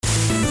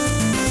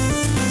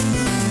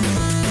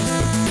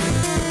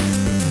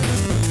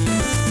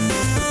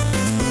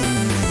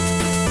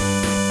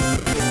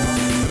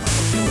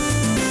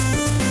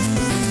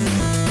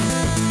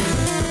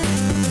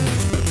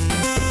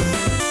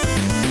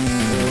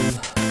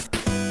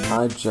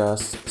I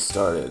just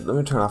started. Let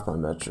me turn off my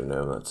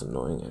metronome. That's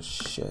annoying as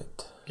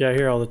shit. Yeah, I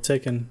hear all the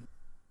ticking.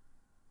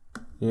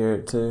 You hear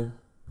it too?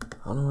 I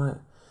don't know what.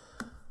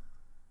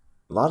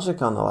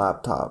 Logic on the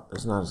laptop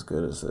is not as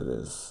good as it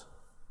is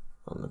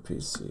on the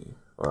PC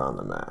or on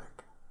the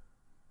Mac.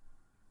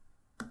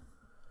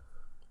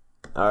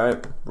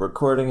 Alright,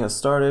 recording has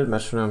started,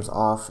 metronome's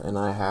off, and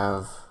I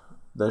have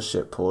this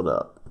shit pulled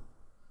up.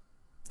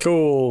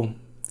 Cool.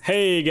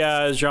 Hey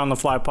guys, you're on the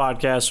Fly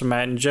Podcast from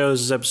Matt and Joe's.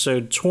 This is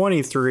episode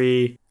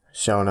 23.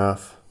 Sure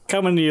enough.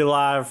 Coming to you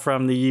live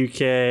from the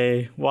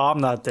UK. Well, I'm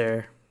not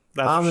there.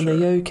 I'm in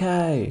the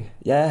UK.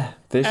 Yeah,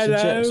 fish and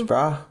chips,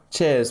 brah.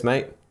 Cheers,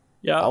 mate.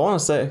 Yeah. I want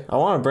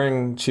to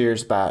bring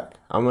Cheers back.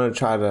 I'm going to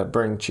try to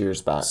bring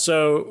Cheers back.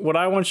 So what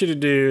I want you to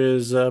do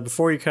is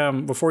before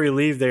you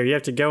leave there, you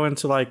have to go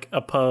into like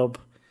a pub.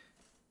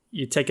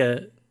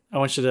 I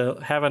want you to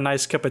have a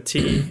nice cup of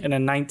tea in a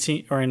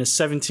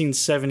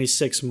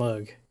 1776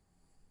 mug.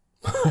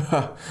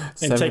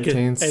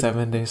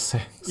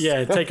 1776.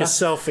 Yeah, take a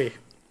selfie.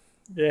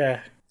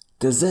 Yeah.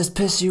 Does this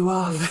piss you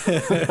off?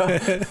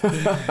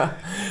 Yeah.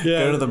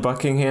 Go to the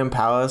Buckingham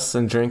Palace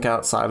and drink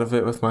outside of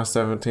it with my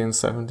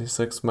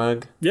 1776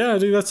 mug. Yeah,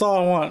 dude, that's all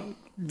I want.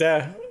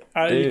 Yeah,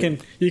 you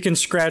can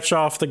scratch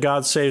off the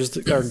God Save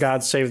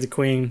the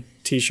Queen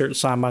T-shirt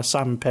signed by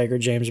Simon Pegg or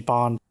James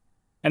Bond,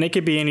 and it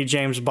could be any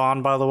James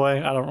Bond, by the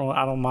way. I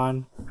don't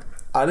mind.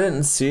 I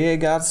didn't see a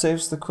God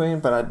Saves the Queen,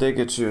 but I did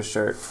get you a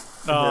shirt.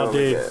 Oh,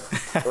 dude,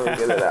 let me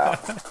get it out.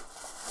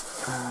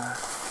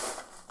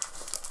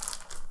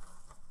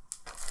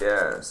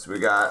 Yes, we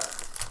got.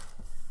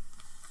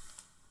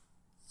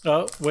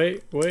 Oh,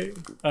 wait.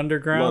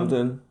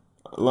 Underground.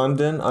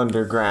 London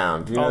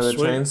Underground. You know the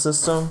sweet train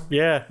system?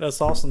 Yeah,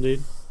 that's awesome,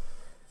 dude.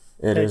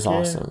 It is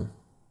awesome.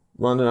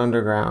 London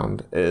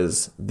Underground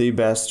is the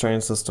best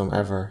train system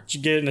ever. Did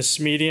you get it in a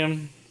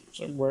medium?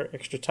 Somewhere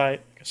extra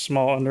tight, like a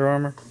small Under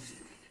Armour?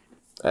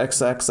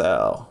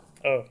 XXL.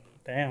 Oh,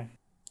 damn.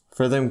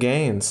 For them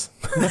gains.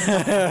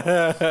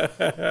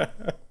 Damn,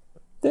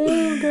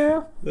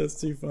 girl.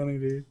 That's too funny,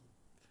 dude.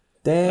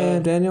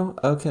 Damn, Daniel.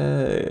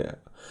 Okay.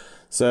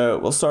 So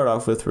we'll start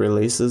off with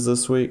releases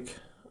this week.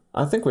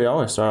 I think we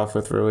always start off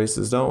with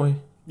releases, don't we?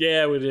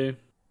 Yeah, we do.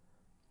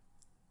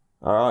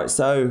 Alright,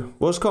 so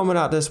what's coming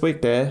out this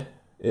week there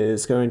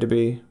is going to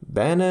be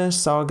Banner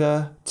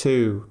Saga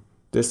 2.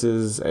 This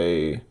is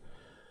a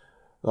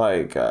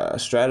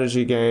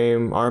strategy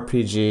game,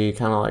 RPG,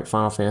 kind of like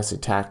Final Fantasy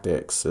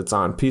Tactics. It's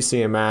on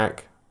PC and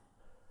Mac.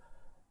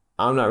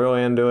 I'm not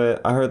really into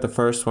it. I heard the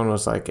first one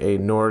was like a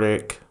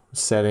Nordic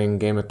setting,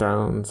 Game of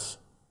Thrones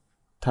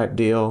type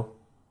deal.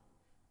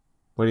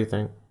 What do you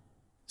think?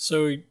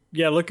 So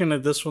yeah, looking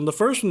at this one, the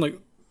first one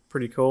looked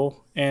pretty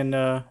cool. And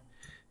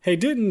hey,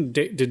 did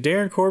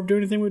Darren Korb do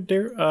anything with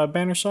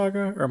Banner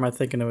Saga, or am I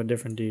thinking of a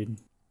different dude?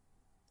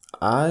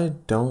 I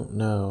don't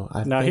know.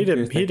 He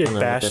did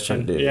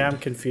Bastion. Yeah, I'm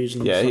confused.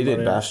 Yeah, he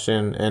did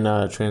Bastion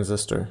and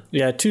Transistor.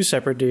 Yeah, two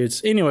separate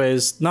dudes.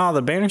 Anyways,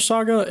 the Banner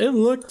Saga, it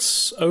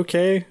looks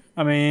okay.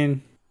 I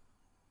mean,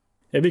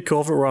 it'd be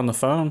cool if it were on the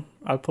phone.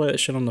 I'd play that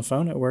shit on the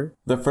phone at work.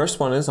 The first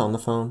one is on the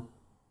phone.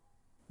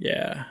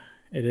 Yeah,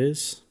 it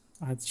is.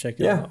 I have to check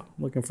it out.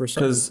 I'm looking for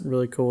something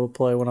really cool to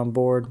play when I'm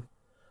bored.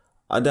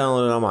 I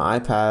downloaded it on my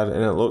iPad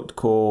and it looked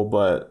cool,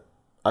 but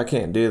I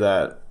can't do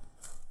that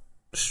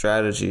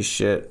strategy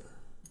shit.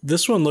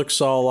 This one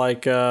looks all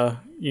like, the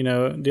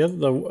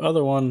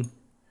other one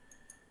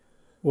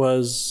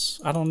was,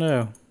 I don't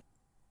know.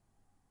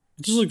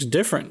 It just looks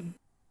different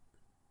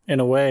in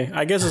a way.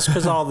 I guess it's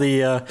because all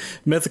the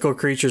mythical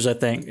creatures, I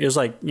think. It's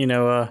like,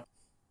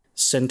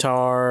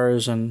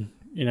 centaurs and,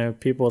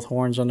 people with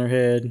horns on their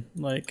head,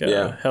 like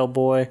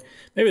Hellboy.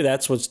 Maybe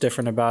that's what's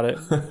different about it.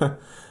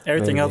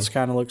 Everything else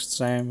kind of looks the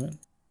same. But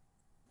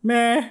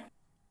meh.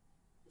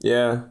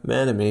 Yeah,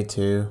 meh to me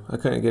too. I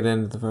couldn't get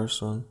into the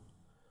first one.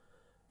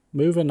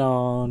 Moving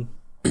on.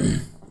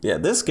 Yeah,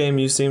 this game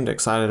you seemed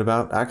excited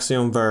about,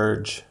 Axiom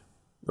Verge,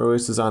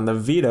 releases on the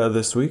Vita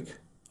this week.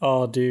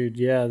 Oh, dude,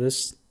 yeah.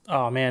 This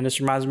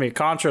reminds me of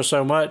Contra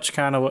so much,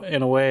 kind of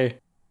in a way.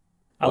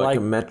 Like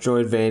a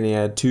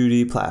Metroidvania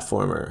 2D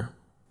platformer.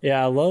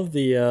 Yeah, I love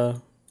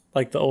the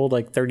old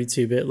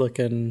 32-bit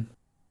looking,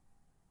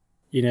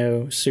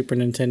 Super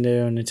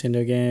Nintendo and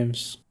Nintendo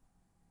games.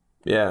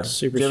 Yeah.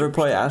 Did you ever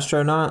play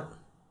Astronaut?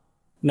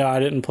 No,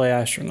 I didn't play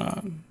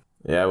Astronaut.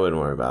 Yeah, I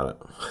wouldn't worry about it.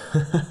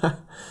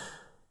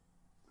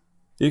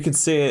 You can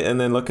see it and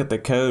then look at the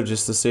code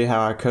just to see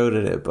how I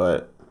coded it,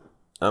 but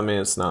I mean,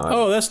 it's not.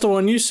 Oh, that's the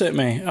one you sent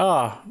me.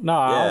 Oh, no,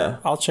 yeah.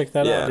 I'll check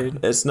that out,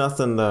 dude. It's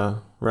nothing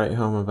to write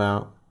home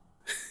about.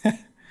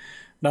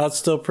 No, it's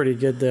still pretty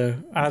good, though.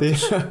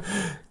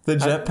 The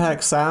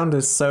jetpack sound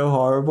is so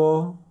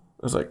horrible.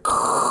 It was like...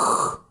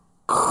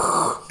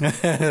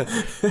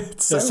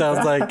 It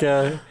sounds like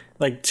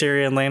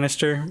Tyrion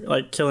Lannister,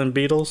 like killing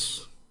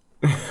beetles.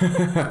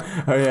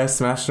 Oh, yeah,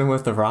 smashed him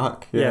with the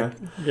rock. Yeah.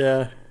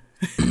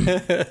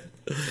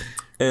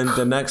 And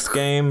the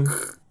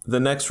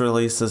next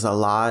release is A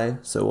Lie,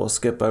 so we'll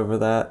skip over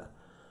that.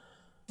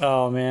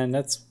 Oh, man,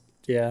 that's...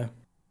 Yeah.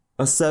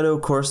 Assetto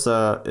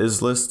Corsa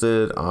is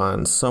listed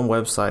on some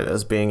website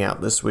as being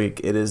out this week.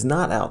 It is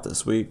not out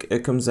this week.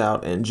 It comes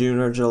out in June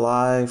or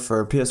July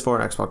for PS4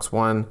 and Xbox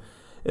One.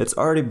 It's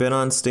already been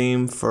on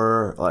Steam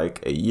for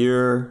like a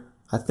year.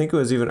 I think it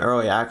was even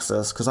early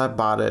access because I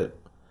bought it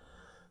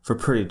for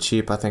pretty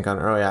cheap, I think, on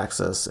early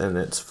access, and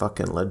it's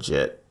fucking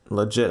legit.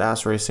 Legit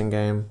ass racing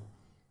game.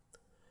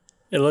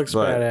 It looks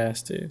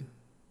badass, dude.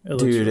 It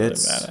looks really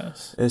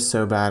badass. It's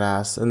so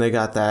badass. And they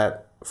got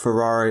that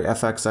Ferrari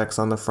FXX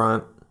on the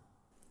front.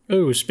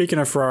 Ooh, speaking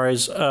of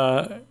Ferraris,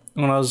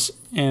 when I was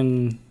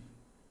in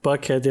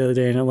Buckhead the other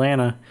day in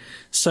Atlanta,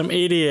 some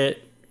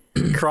idiot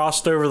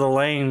crossed over the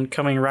lane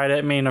coming right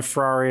at me in a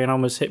Ferrari and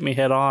almost hit me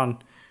head on.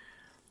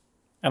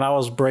 And I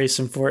was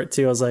bracing for it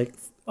too. I was like,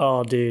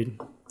 oh, dude,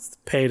 it's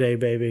payday,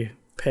 baby.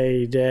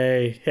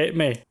 Payday. Hit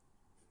me.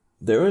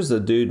 There was a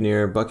dude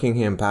near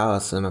Buckingham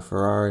Palace in a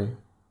Ferrari.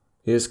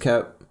 He just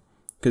kept,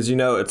 because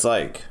it's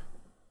like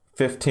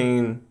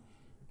 15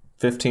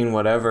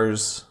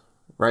 whatevers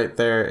right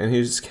there, and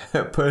he just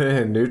kept putting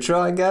it in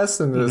neutral, I guess,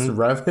 and just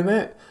revving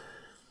it.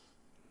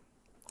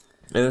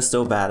 It was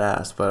still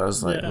badass, but I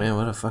was like, man,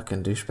 what a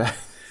fucking douchebag.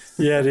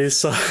 Yeah, dude.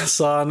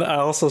 I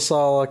also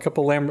saw a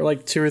couple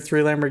like 2 or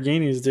 3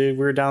 Lamborghinis, dude.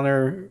 We were down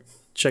there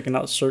checking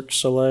out Cirque du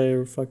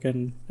Soleil or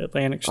fucking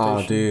Atlantic Station.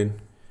 Oh, dude.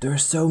 There are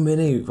so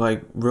many,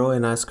 like, really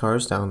nice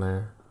cars down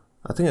there.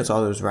 I think it's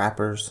all those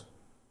rappers.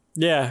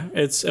 Yeah,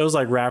 it was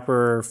like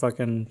rapper or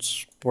fucking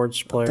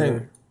sports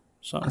player.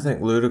 I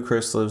think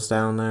Ludacris lives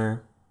down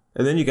there.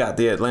 And then you got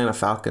the Atlanta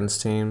Falcons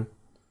team.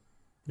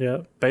 Yeah,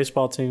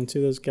 baseball team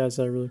too. Those guys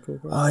have really cool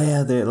cars. Oh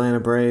yeah, the Atlanta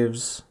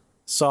Braves.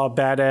 Saw a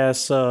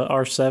badass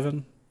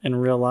R7 in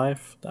real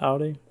life, the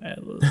Audi.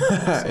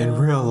 In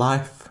real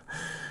life?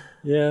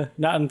 Yeah,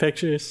 not in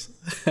pictures.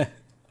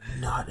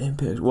 Not in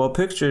pictures. Well,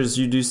 pictures,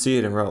 you do see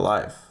it in real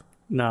life.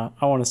 No,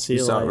 I want to see you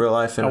it. Saw real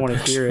life in I want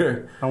to hear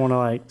it. I want to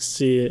like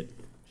see it,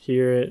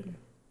 hear it,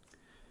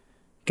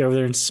 go over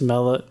there and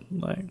smell it,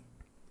 like,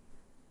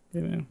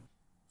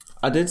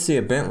 I did see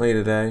a Bentley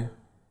today.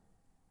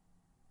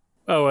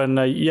 Oh, and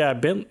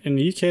in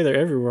the UK they're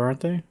everywhere,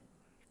 aren't they?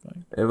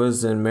 It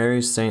was in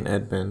Mary St.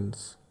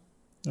 Edmunds.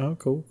 Oh,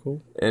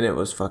 cool. And it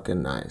was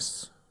fucking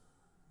nice.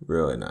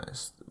 Really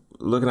nice.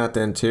 Looking at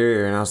the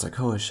interior, and I was like,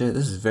 holy shit,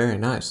 this is very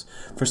nice.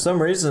 For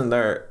some reason,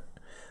 their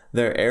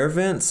air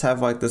vents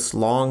have like this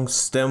long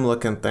stem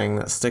looking thing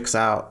that sticks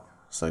out.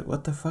 It's like,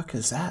 what the fuck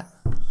is that?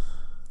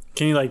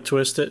 Can you like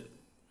twist it,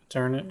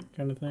 turn it,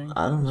 kind of thing?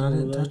 I don't know. I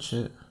didn't touch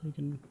it. You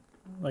can,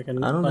 I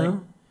don't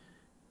know.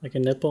 Like a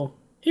nipple.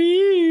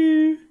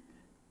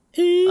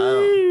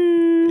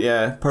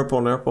 Yeah,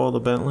 purple nipple, the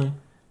Bentley.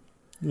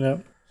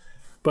 Yep.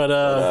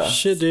 But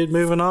shit, dude.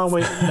 Moving on.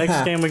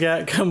 Next game we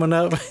got coming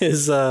up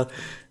is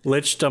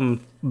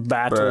Lichdom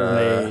Battle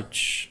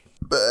Mage.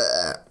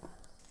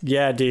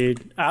 Yeah,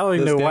 dude. I don't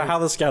even know how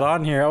this got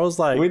on here. I was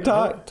like, we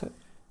talked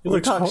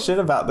shit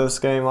about this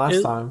game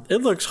last time.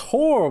 It looks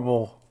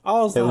horrible.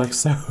 It looks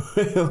so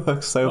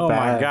bad. Oh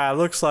my god! It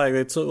looks like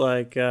they took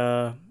like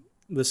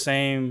the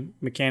same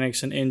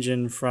mechanics and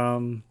engine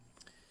from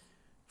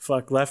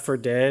Left 4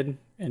 Dead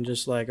and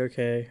just like,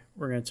 okay,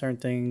 we're gonna turn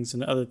things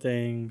into other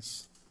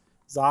things,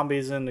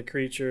 zombies into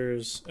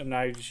creatures, and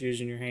now you're just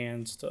using your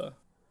hands to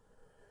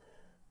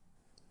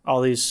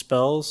all these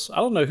spells. I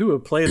don't know who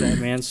would play that,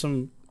 man.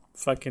 Some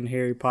fucking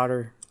Harry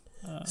Potter.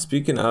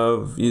 Speaking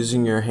of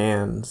using your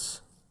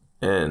hands,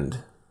 and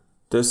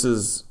this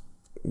is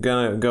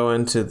gonna go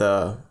into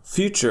the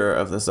future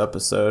of this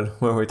episode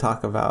where we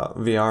talk about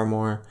VR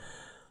more,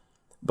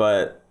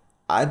 but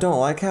I don't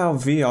like how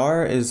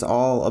VR is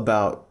all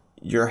about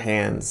your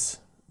hands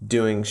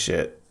doing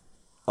shit.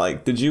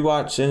 Like, did you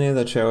watch any of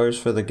the trailers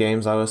for the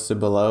games I listed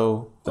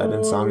below that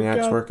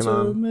Insomniac's working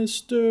on?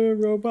 Mr.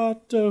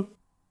 Roboto.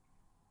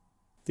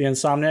 The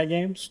Insomniac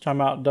games? Talking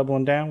about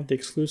doubling down with the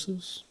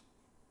exclusives?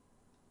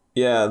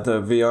 Yeah,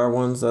 the VR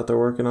ones that they're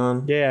working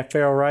on. Yeah,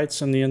 Feral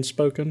Rights and the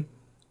Unspoken.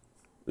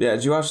 Yeah,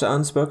 did you watch the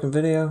Unspoken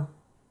video?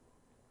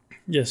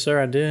 Yes,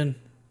 sir, I did.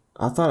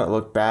 I thought it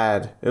looked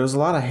bad. It was a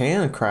lot of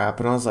hand crap,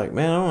 and I was like,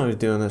 man, I don't want to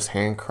be doing this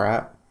hand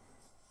crap.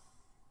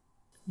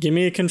 Give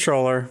me a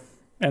controller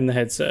and the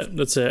headset.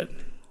 That's it.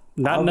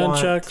 Not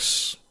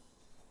nunchucks,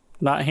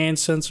 not hand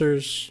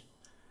sensors.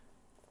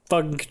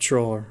 Fucking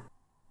controller.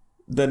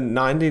 The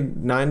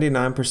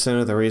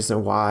 99% of the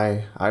reason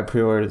why I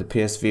pre-ordered the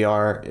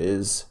PSVR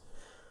is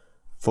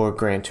for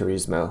Gran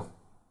Turismo.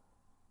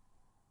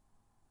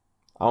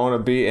 I want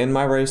to be in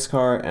my race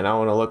car, and I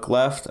want to look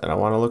left, and I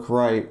want to look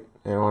right,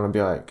 and I want to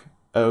be like,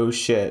 oh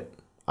shit,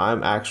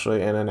 I'm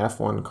actually in an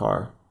F1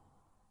 car.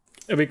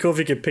 It'd be cool if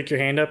you could pick your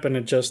hand up and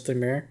adjust the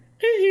mirror.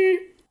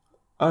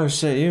 Oh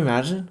shit, you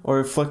imagine?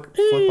 Or flip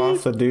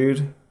off the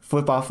dude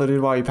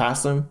while you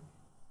pass him.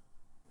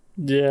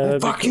 Yeah.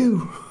 Like, fuck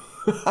you.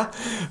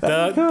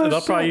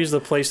 They'll probably use the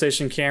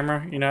PlayStation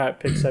camera. You know how it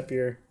picks up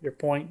your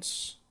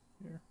points?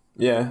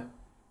 Yeah.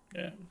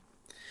 I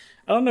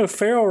don't know,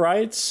 Feral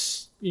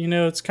Rights,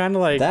 it's kind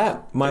of like...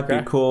 That might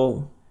be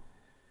cool.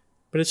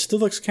 But it still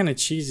looks kind of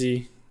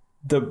cheesy.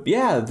 The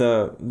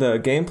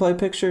gameplay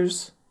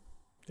pictures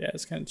Yeah,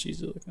 it's kind of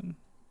cheesy looking.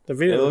 The It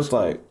video looked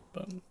like.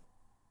 but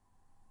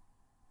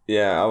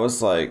Yeah, I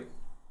was like,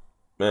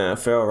 man,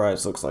 Feral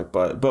Rise looks like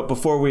butt. But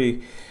before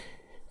we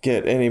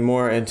get any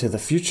more into the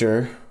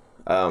future,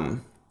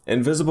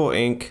 Invisible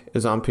Ink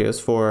is on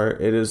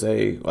PS4. It is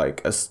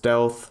a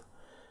stealth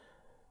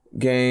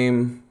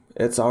game.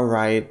 It's all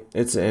right.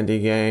 It's an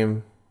indie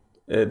game.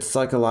 It's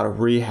like a lot of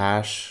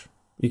rehash.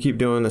 You keep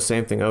doing the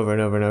same thing over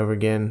and over and over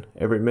again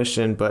every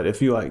mission. But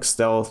if you like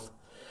stealth,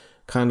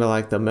 kind of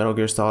like the Metal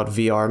Gear Solid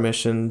VR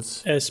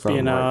missions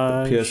espionage,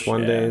 from like the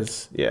PS1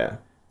 days, yeah.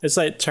 It's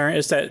like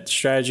it's that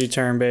strategy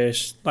turn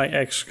based like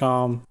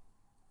XCOM.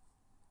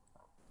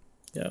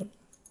 Yeah,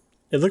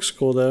 it looks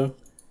cool though.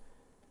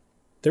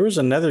 There was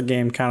another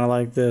game kind of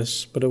like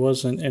this, but it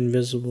wasn't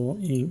Invisible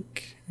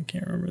Ink. I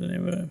can't remember the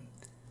name of it.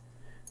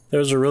 There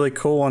was a really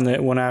cool one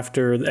that went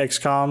after the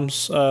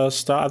XCOM's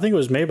stuff. I think it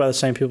was made by the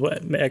same people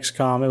at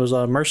XCOM. It was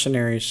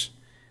Mercenaries.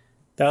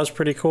 That was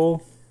pretty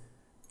cool.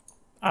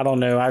 I don't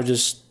know.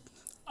 The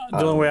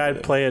only way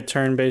I'd play a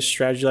turn-based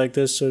strategy like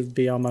this would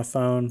be on my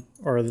phone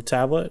or the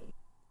tablet.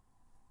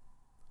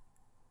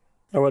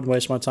 I wouldn't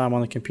waste my time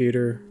on the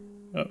computer.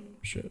 Oh,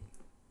 shit.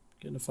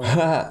 Getting a phone.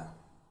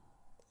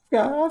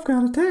 I've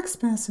got a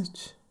text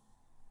message.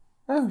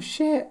 Oh,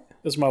 shit.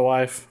 This is my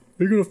wife.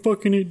 Are you going to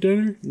fucking eat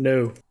dinner?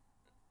 No.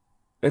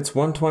 It's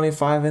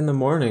 1:25 in the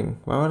morning.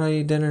 Why would I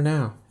eat dinner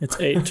now? It's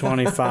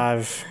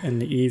 8:25 in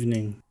the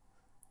evening.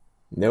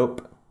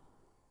 Nope.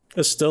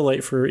 It's still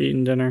late for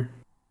eating dinner.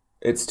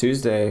 It's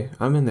Tuesday.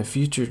 I'm in the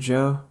future,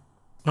 Joe.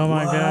 Oh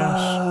my gosh.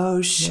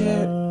 Oh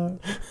shit.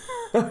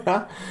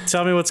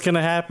 Tell me what's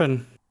gonna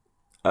happen.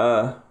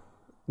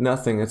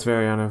 Nothing. It's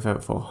very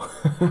uneventful.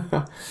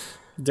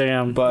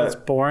 Damn, but that's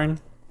boring.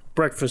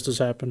 Breakfast is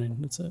happening.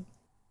 That's it.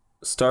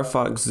 Star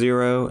Fox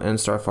Zero and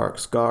Star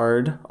Fox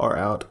Guard are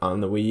out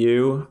on the Wii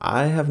U.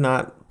 I have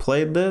not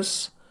played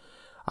this.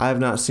 I have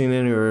not seen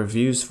any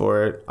reviews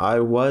for it. I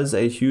was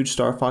a huge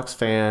Star Fox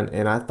fan,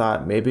 and I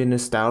thought maybe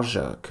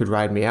nostalgia could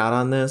ride me out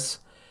on this.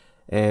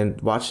 And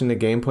watching the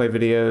gameplay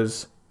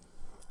videos,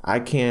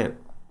 I can't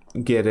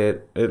get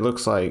it. It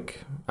looks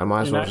like I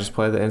might as well just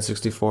play the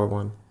N64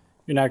 one.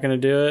 You're not going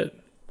to do it?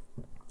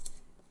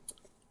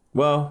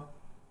 Well,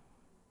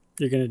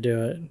 you're going to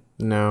do it.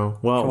 No.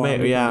 Well,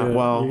 maybe, yeah,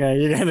 well.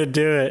 You're going to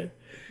do it.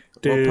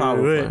 Do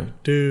probably.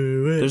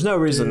 Do it. There's no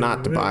reason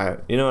not to buy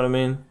it. You know what I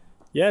mean?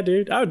 Yeah,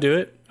 dude. I would do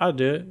it. I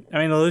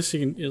mean, at least you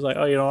can, it's like,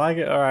 oh, you don't like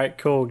it? All right,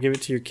 cool. Give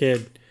it to your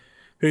kid.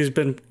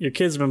 Your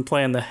kid's been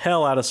playing the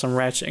hell out of some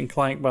Ratchet and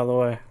Clank, by the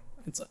way.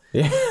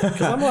 Yeah.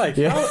 Because I'm like,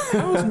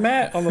 how is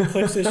Matt on the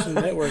PlayStation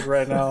Network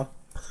right now?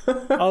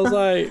 I was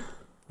like,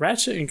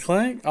 Ratchet and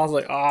Clank? I was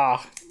like,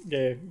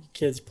 yeah,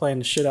 kids playing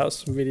the shit out of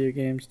some video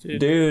games,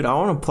 dude. Dude, I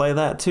want to play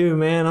that too,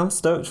 man. I'm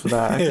stoked for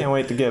that. I can't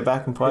wait to get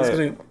back and play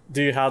it.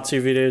 Do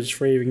how-to videos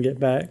before you even get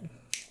back.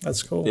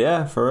 That's cool.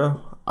 Yeah, for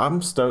real.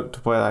 I'm stoked to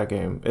play that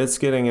game. It's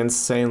getting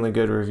insanely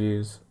good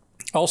reviews.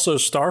 Also,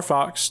 Star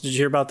Fox. Did you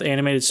hear about the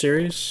animated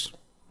series?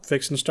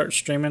 Fixing to start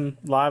streaming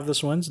live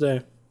this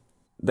Wednesday.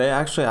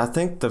 I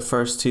think the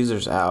first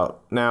teaser's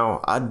out.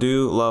 Now, I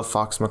do love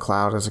Fox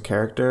McCloud as a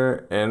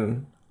character,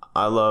 and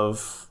I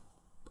love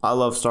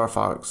Star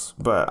Fox,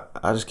 but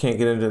I just can't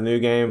get into the new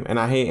game, and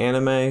I hate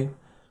anime,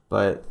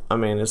 but I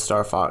mean, it's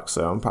Star Fox,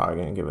 so I'm probably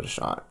going to give it a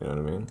shot, you know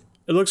what I mean?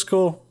 It looks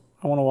cool.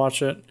 I want to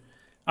watch it.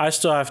 I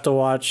still have to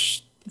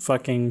watch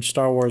fucking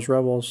Star Wars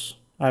Rebels.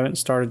 I haven't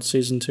started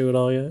season 2 at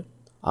all yet.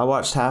 I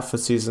watched half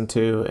of season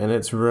 2, and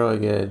it's really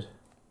good.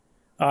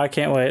 I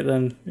can't wait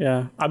then.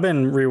 Yeah. I've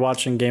been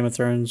rewatching Game of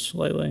Thrones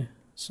lately.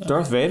 So.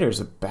 Darth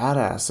Vader's a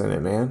badass in it,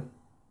 man.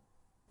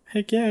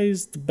 Heck yeah,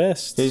 he's the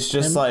best. He's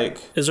just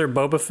Is there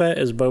Boba Fett?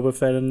 Is Boba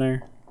Fett in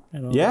there?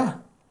 Yeah.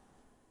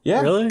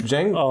 Yeah. Really?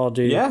 Oh,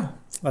 dude. Yeah.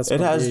 That's it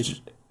has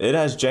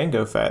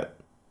Jango Fett.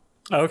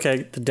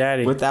 Okay, the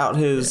daddy.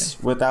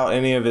 Without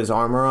any of his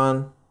armor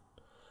on.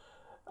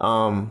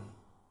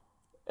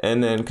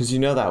 And then, because you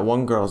know that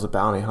one girl's a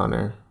bounty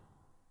hunter.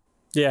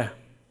 Yeah.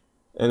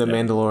 In the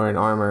Mandalorian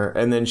armor.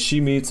 And then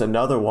she meets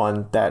another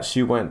one that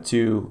she went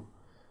to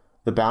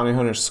the bounty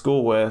hunter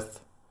school with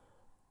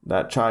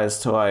that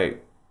tries to,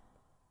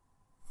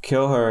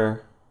 kill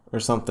her or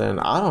something.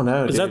 I don't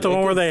know. Is that the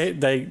one where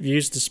they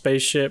used the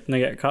spaceship and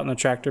they got caught in the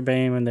tractor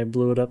beam and they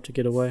blew it up to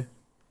get away?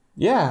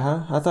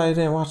 Yeah, I thought you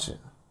didn't watch it.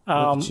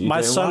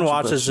 My son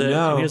watches it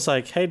and he was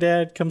like, "Hey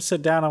Dad, come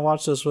sit down and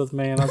watch this with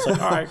me." And I was like,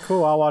 "All right,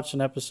 cool, I'll watch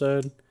an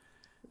episode."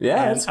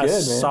 Yeah, it's good, man. I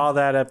saw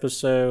that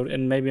episode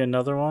and maybe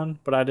another one,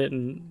 but I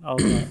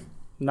was like,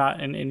 not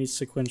in any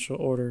sequential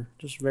order,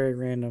 just very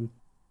random.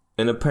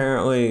 And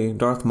apparently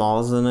Darth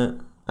Maul's in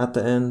it at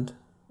the end,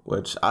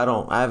 which I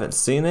haven't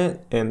seen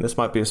it, and this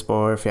might be a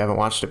spoiler if you haven't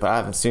watched it, but I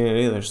haven't seen it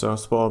either, so I'm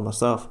spoiled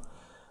myself.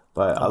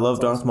 But I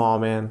love Darth Maul,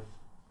 man.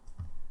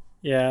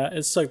 Yeah,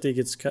 it sucked that he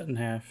gets cut in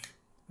half.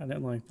 I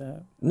didn't like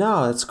that.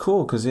 No, it's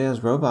cool because he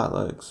has robot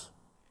legs.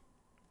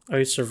 Oh,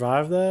 he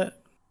survived that?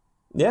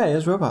 Yeah, he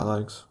has robot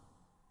legs.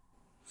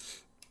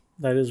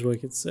 That is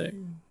wicked sick.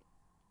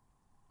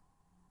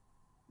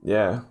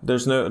 Yeah,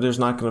 there's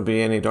not going to be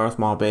any Darth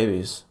Maul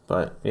babies,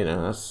 but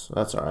that's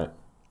all right.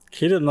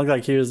 He didn't look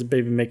like he was the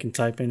baby making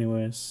type,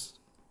 anyways.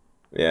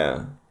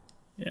 Yeah.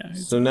 Yeah.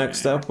 So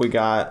next up, we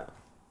got.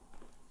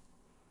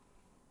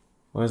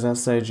 What does that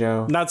say,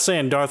 Joe? I'm not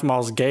saying Darth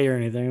Maul's gay or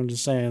anything. I'm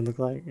just saying, look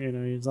like,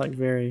 he's like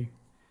very.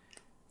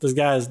 This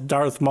guy's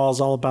Darth Maul's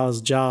all about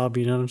his job.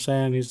 You know what I'm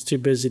saying? He's too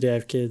busy to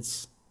have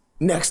kids.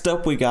 Next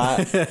up, we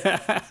got.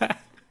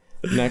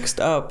 Next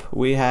up,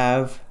 we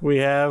have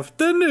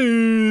the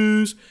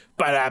news.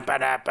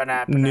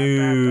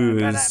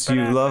 News.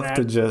 You love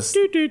to just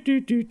do it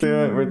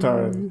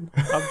retarded.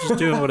 I'm just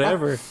doing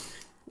whatever.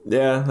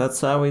 Yeah,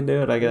 that's how we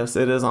do it, I guess.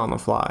 It is on the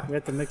fly. We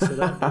have to mix it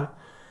up, dude.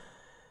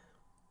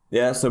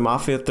 Yeah, so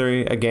Mafia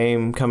 3, a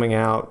game coming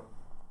out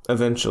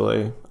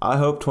eventually. I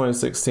hope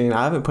 2016.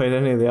 I haven't played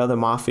any of the other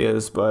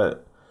Mafias,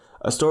 but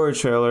a story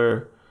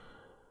trailer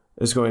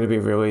is going to be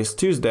released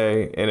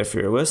Tuesday. And if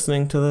you're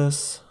listening to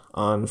this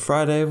on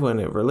Friday when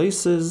it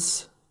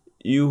releases,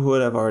 you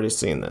would have already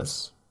seen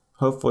this.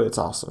 Hopefully it's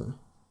awesome.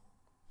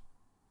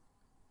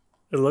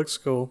 It looks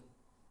cool.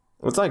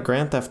 It's like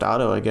Grand Theft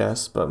Auto, I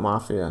guess, but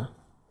Mafia.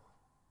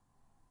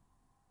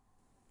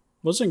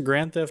 Wasn't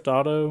Grand Theft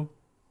Auto,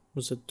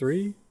 was it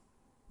 3?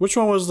 Which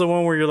one was the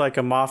one where you're like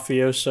a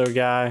mafioso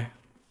guy?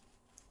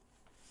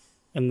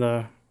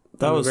 That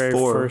was 4.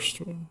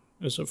 First one.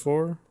 Is it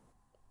 4?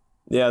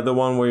 Yeah, the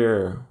one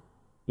where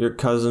your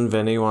cousin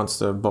Vinny wants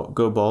to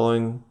go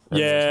bowling. And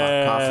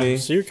yeah, coffee.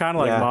 So you're kind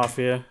of like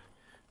Mafia.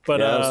 But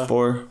yeah, that was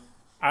 4.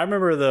 I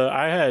remember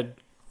I had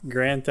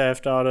Grand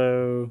Theft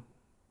Auto.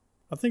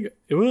 I think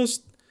it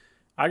was.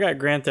 I got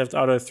Grand Theft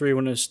Auto 3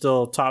 when it's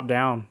still top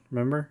down.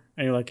 Remember?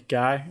 And you're like a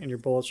guy, and your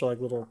bullets are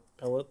like little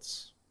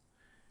pellets.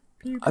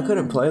 I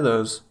couldn't play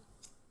those.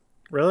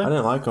 Really? I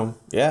didn't like them.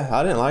 Yeah,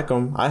 I didn't like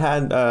them. I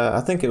had. I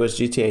think it was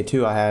GTA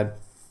 2. I had.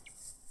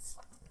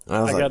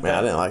 I was like, man,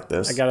 I didn't like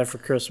this. I got it for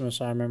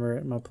Christmas. I remember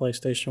it. My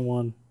PlayStation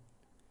 1.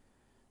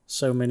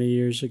 So many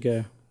years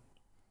ago.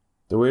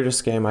 The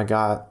weirdest game I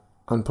got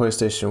on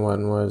PlayStation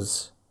 1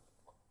 was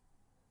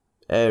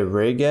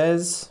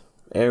Enriquez,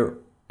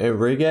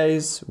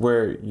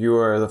 where you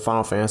are the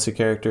Final Fantasy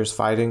characters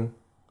fighting.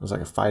 It was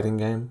like a fighting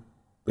game.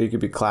 But you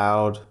could be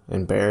Cloud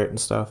and Barrett and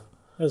stuff.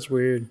 That's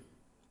weird.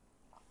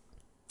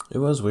 It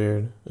was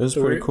weird. It was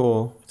pretty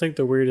cool. I think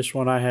the weirdest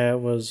one I had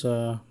was...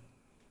 I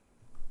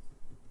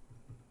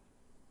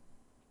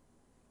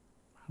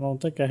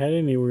don't think I had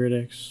any weird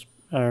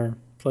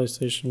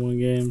PlayStation 1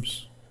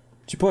 games.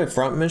 Did you play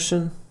Front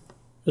Mission?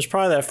 It was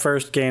probably that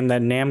first game,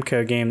 that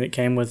Namco game that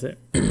came with it.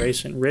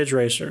 Racing. Ridge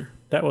Racer.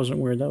 That wasn't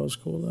weird. That was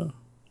cool, though.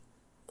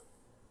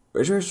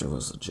 Ridge Racer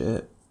was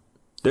legit.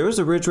 There was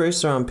a Ridge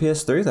Racer on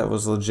PS3 that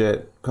was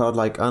legit, called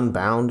like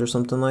Unbound or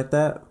something like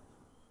that.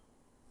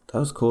 That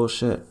was cool as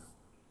shit.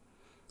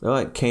 They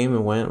like came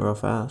and went real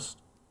fast.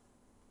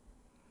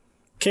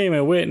 Came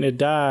and went and it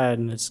died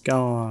and it's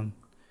gone.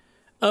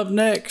 Up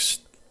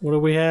next, what do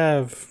we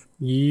have?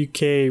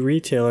 UK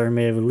retailer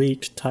may have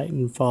leaked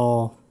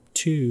Titanfall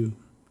 2.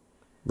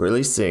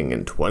 Releasing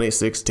in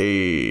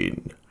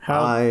 2016.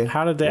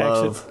 How did they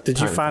actually... Did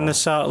you find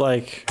this out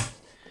like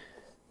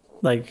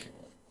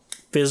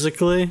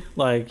physically?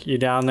 Like you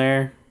down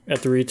there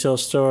at the retail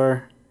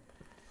store?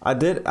 I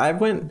did. I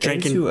went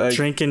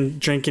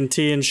drinking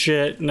tea and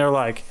shit, and they're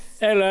like,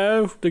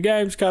 "Hello, the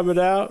game's coming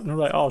out," and they're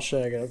like, "Oh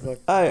shit, I gotta."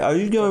 Hey, are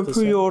you going to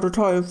pre-order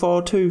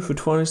Titanfall 2 for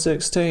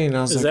 2016?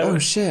 I was like, "Oh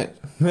shit!"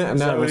 No, that's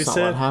not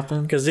what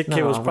happened. Because the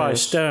kid was probably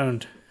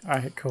stoned. All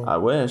right, cool. I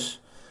wish,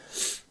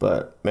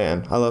 but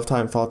man, I love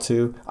Titanfall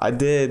 2. I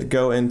did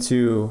go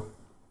into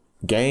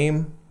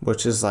Game,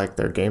 which is like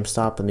their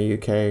GameStop in the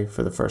UK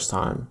for the first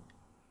time.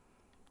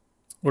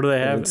 What do they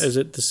have? Is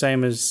it the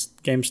same as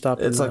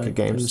GameStop? It's like a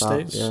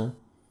GameStop, yeah.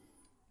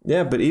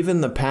 Yeah, but even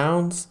the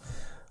pounds,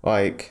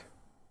 like,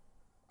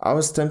 I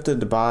was tempted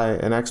to buy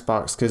an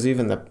Xbox because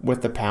even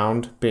with the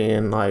pound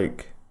being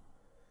like,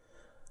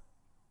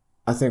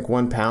 I think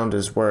 £1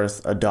 is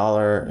worth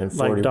 $1.41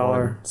 like right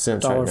now.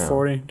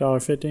 $1.40,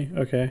 $1.50.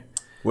 Okay.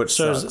 Which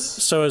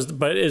sucks.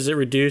 But is it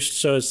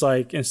reduced? So it's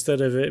like instead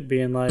of it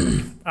being like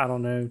I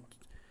don't know,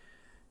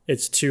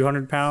 it's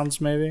 200 pounds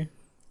maybe.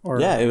 Or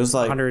yeah, it was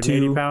like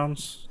 180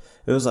 pounds.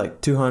 It was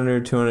like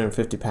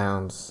 250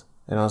 pounds.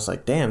 And I was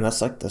like, damn,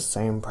 that's like the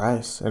same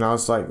price. And I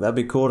was like, that'd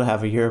be cool to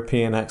have a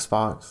European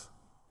Xbox.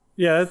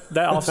 Yeah,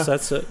 that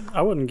offsets it.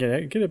 I wouldn't get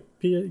it. Get a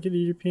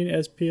European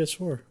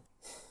PS4.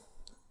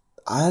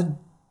 I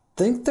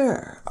think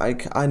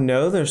I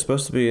know they're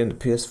supposed to be into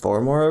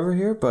PS4 more over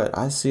here, but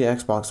I see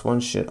Xbox One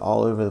shit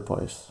all over the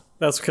place.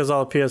 That's because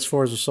all the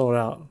PS4s are sold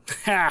out.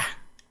 Ha!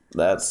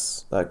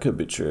 That could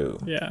be true.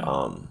 Yeah.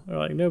 They're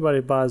like,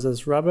 nobody buys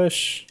this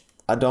rubbish.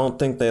 I don't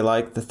think they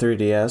like the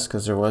 3DS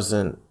because there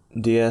wasn't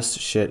DS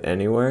shit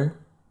anywhere.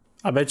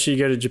 I bet you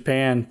go to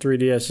Japan,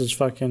 3DS is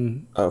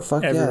fucking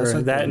everywhere. Yeah, that's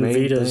like that and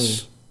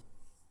Vitas.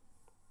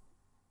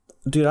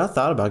 Dude, I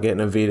thought about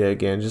getting a Vita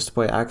again just to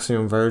play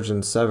Axiom Verge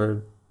and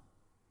Severed.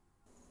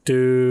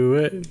 Do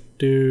it.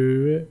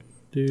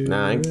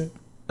 Nah, I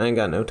ain't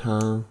got no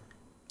time.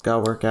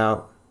 Gotta work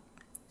out.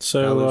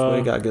 So, gotta lose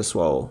weight, gotta get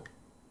swole.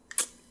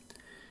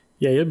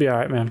 Yeah, you'll be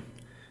alright, man.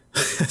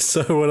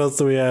 So what else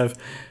do we have?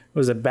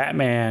 was it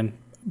Batman?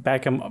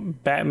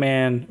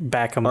 Batman.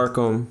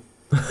 Arkham.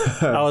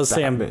 I was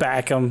saying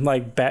Batman,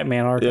 like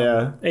Batman Arkham.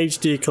 Yeah.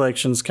 HD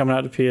collections coming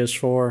out to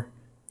PS4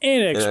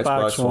 and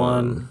Xbox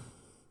One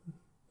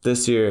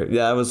this year.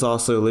 Yeah, it was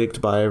also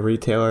leaked by a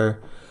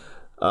retailer.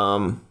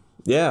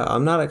 Yeah,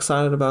 I'm not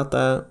excited about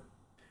that.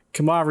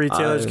 Come on,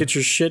 retailers, get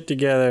your shit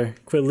together.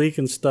 Quit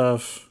leaking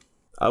stuff.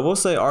 I will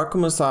say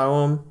Arkham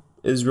Asylum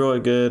is really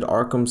good.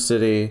 Arkham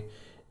City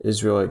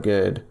is really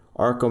good.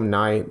 Arkham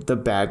Knight, the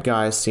bad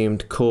guy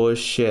seemed cool as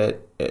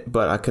shit,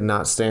 but I could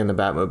not stand the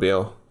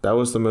Batmobile. That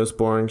was the most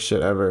boring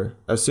shit ever.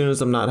 As soon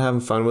as I'm not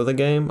having fun with a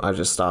game, I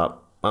just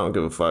stop. I don't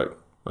give a fuck.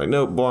 Like,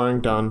 nope,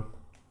 boring, done.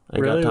 I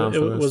ain't got time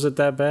for this. Was it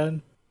that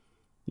bad?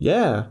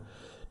 Yeah.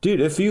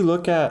 Dude, if you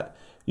look at,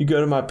 you go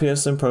to my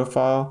PSN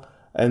profile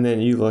and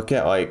then you look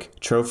at like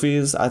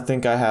trophies, I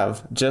think I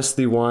have just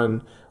the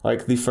one,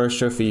 like the first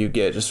trophy you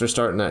get just for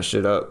starting that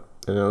shit up.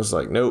 And I was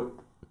like, nope.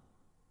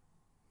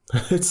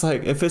 It's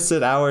like, if it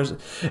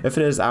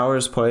is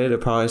hours played,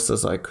 it probably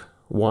says like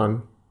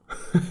 1.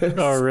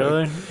 Oh,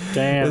 really? Like,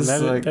 damn,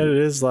 that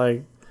is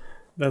like,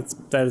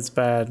 that is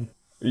bad.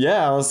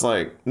 Yeah, I was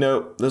like,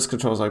 nope, this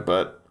controls like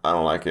butt. I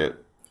don't like it.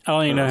 I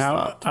don't even know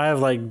how. I have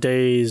like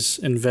days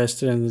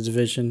invested in the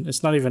division.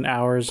 It's not even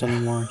hours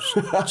anymore.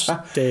 It's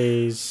just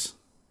days.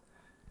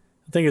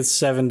 I think it's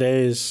 7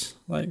 days.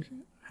 Like,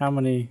 how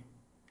many?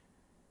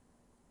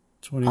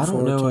 24, I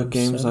don't know what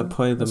games I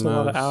played the most. That's a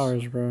lot of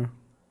hours, bro.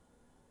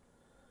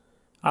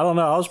 I don't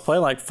know. I was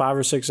playing like 5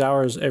 or 6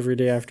 hours every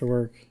day after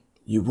work.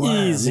 You were,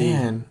 easy.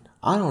 Man.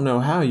 I don't know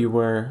how you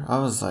were. I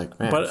was like,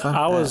 man, but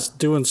I was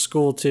doing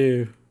school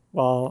too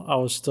while I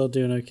was still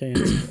doing okay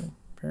in school,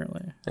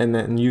 apparently. And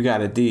then you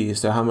got a D,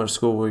 so how much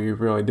school were you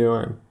really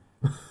doing?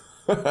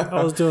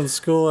 I was doing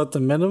school at the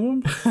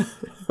minimum.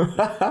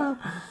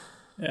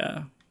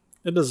 Yeah.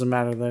 It doesn't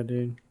matter though,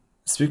 dude.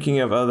 Speaking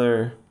of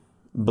other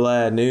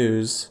bad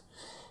news,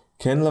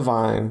 Ken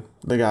Levine,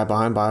 the guy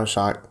behind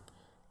BioShock.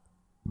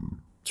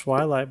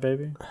 Twilight,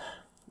 baby.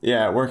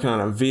 Yeah, working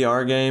on a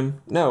VR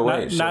game. No,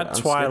 wait. Not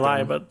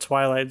Twilight, but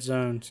Twilight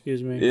Zone,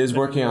 excuse me. Is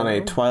working on a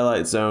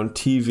Twilight Zone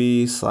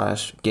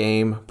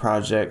TV/game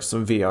project,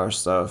 some VR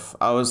stuff.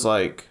 I was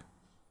like,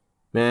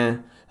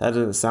 man, that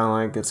doesn't sound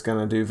like it's going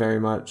to do very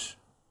much.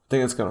 I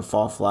think it's going to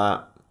fall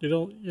flat. You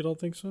don't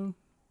think so?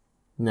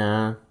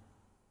 Nah. I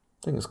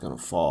think it's going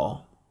to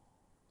fall.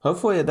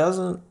 Hopefully it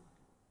doesn't.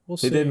 We'll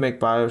see. He did make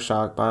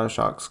BioShock.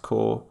 BioShock's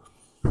cool.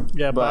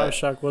 Yeah,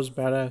 BioShock was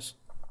badass.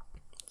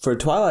 For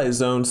Twilight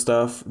Zone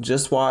stuff,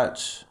 just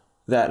watch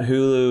that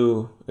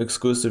Hulu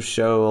exclusive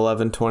show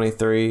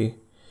 1123.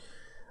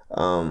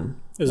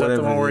 Is that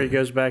the one where he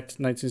goes back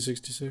to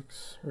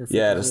 1966?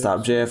 Yeah, to stop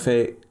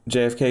JFK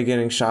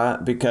getting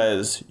shot,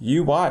 because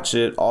you watch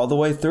it all the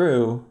way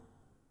through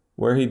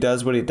where he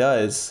does what he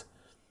does,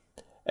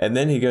 and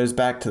then he goes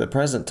back to the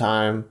present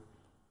time,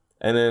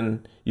 and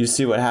then you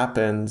see what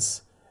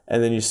happens,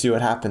 and then you see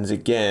what happens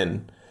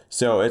again.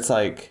 So it's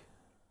like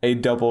a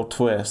double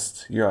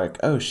twist. You're like,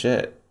 oh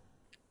shit.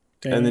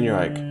 Damn. And then you're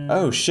like,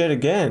 oh shit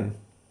again.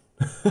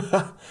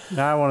 Now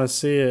I want to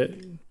see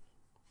it.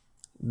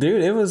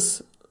 Dude, it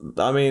was,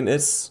 I mean,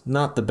 it's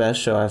not the best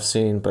show I've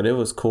seen, but it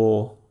was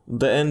cool.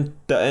 The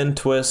end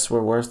twists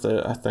were worth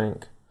it, I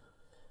think.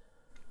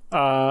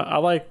 I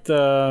liked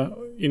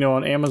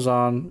on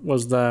Amazon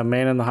was the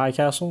Man in the High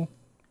Castle.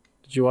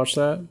 Did you watch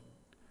that?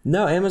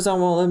 No,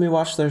 Amazon won't let me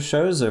watch their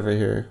shows over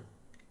here.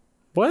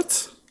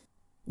 What?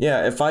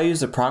 Yeah, if I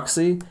use a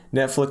proxy,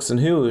 Netflix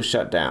and Hulu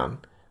shut down,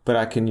 but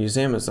I can use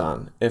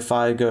Amazon. If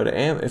I go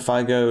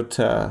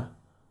to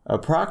a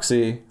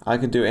proxy, I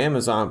could do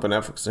Amazon, but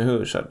Netflix and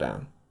Hulu shut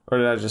down. Or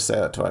did I just say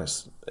that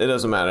twice? It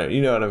doesn't matter.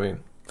 You know what I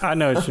mean. I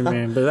know what you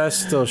mean, but that's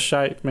still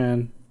shite,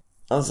 man.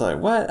 I was like,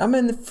 what? I'm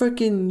in the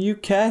freaking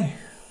UK.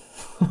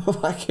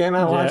 Why can't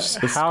I watch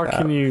this? How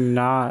can you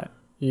not?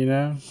 You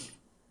know?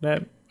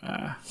 That.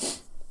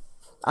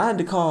 I had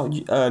to call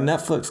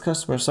Netflix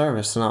customer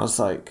service, and I was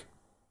like,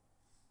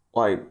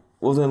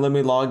 well, then let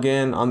me log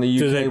in on the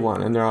UK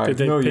one. And they're like,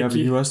 no, you have a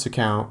US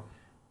account.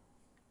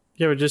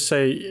 Yeah, but just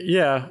say,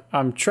 yeah,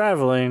 I'm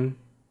traveling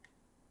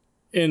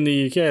in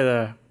the UK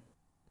though.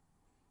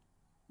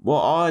 Well,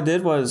 all I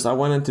did was I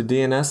went into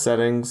DNS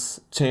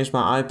settings, changed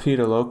my IP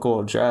to local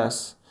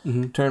address,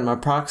 turned my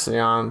proxy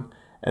on,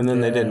 and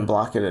then they didn't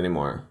block it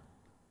anymore.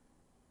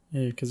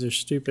 Yeah, because they're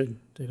stupid.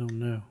 They don't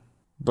know.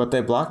 But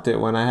they blocked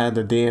it when I had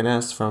the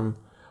DNS from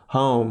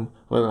home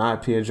with an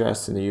IP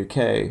address in the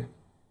UK.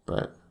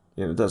 But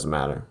it doesn't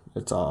matter.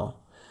 It's all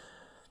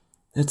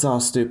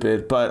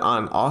stupid. But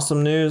on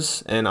awesome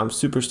news, and I'm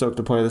super stoked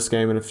to play this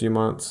game in a few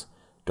months,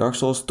 Dark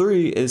Souls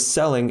 3 is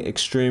selling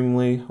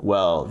extremely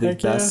well. The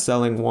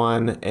best-selling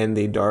one in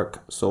the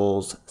Dark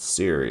Souls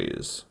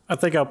series. I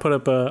think I'll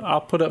put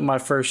up my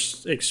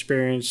first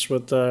experience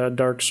with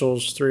Dark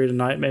Souls 3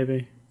 tonight,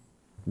 maybe.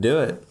 Do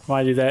it.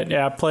 Why do that?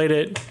 Yeah, I played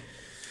it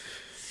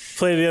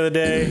the other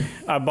day.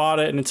 I bought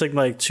it, and it took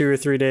like 2 or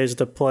 3 days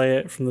to play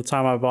it from the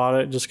time I bought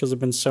it, just because I've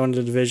been so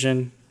into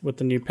Division with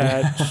the new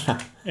patch.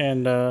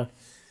 And,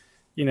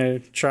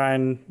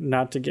 trying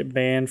not to get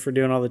banned for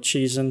doing all the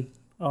cheesing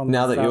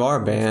Now that you are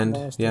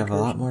banned, you have a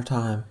lot incursion. more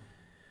time.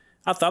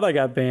 I thought I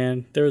got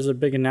banned. There was a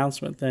big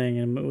announcement thing,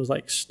 and it was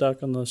like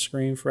stuck on the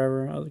screen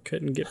forever. I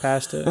couldn't get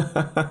past it.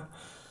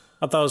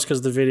 I thought it was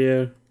because the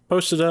video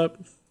posted up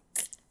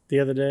the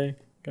other day.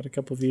 Got a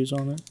couple views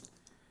on it.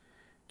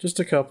 Just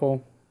a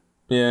couple.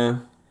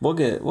 Yeah, we'll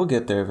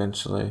get there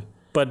eventually.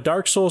 But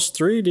Dark Souls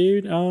 3,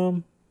 dude.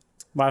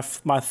 My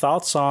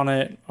thoughts on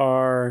it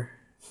are,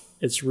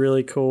 it's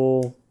really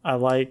cool. I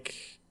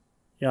like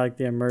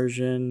the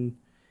immersion.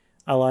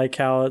 I like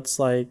how it's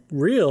like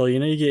real. You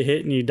know, you get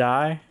hit and you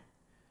die.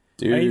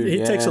 Dude,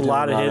 He takes a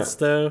lot of hits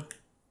though.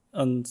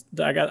 And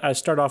I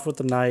start off with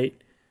the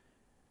knight.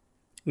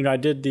 You know, I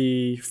did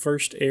the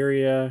first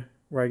area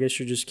where I guess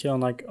you're just killing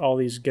like all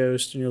these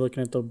ghosts and you're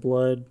looking at the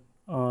blood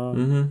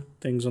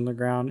things on the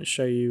ground that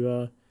show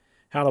you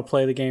how to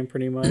play the game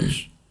pretty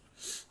much.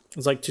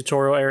 It's like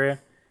tutorial area.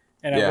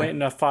 And I went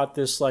and I fought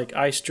this like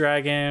ice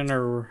dragon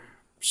or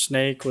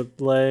snake with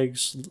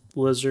legs,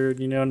 lizard,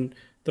 you know, and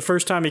the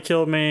first time he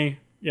killed me,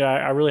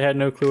 I really had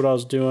no clue what I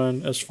was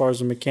doing as far as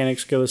the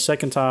mechanics go. The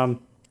second time,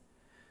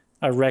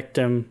 I wrecked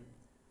him.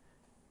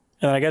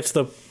 And I got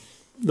to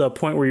the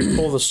point where you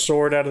pull the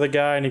sword out of the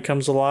guy and he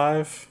comes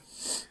alive.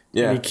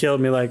 Yeah. And he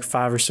killed me like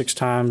 5 or 6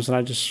 times,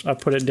 and I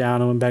put it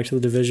down and went back to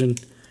the division.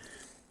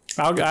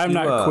 I'm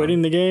not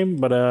quitting the game,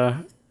 but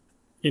I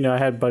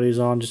had buddies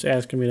on just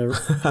asking me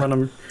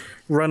to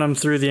run them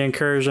through the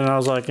incursion. I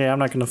was like, I'm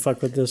not going to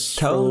fuck with this.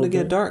 Tell them to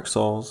get Dark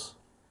Souls.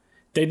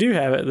 They do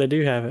have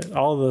it.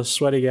 All the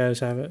sweaty guys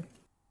have it.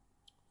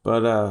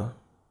 But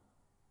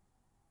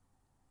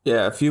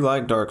if you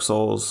like Dark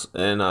Souls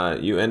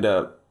and you end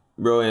up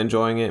really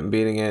enjoying it and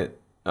beating it,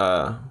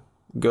 go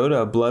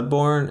to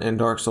Bloodborne and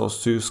Dark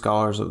Souls 2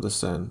 Scholars of the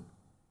Sin.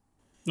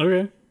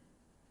 Okay.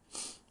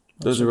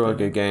 Those are really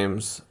good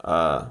games.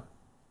 I've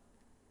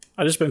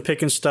just been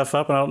picking stuff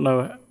up and I don't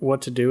know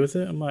what to do with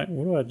it. I'm like,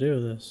 what do I do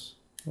with this?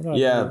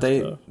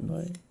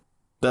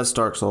 That's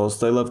Dark Souls.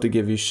 They love to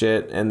give you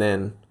shit, and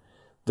then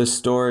the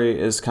story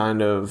is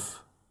kind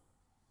of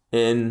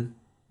in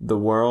the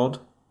world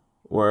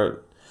where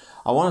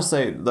I want to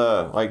say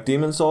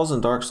Demon Souls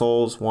and Dark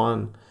Souls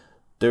 1,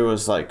 there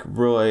was like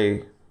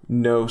really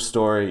no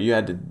story. You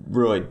had to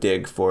really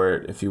dig for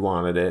it if you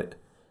wanted it.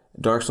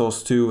 Dark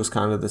Souls 2 was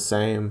kind of the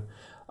same.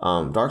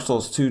 Dark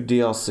Souls 2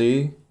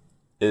 DLC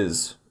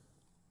is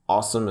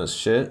awesome as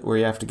shit, where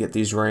you have to get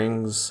these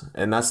rings,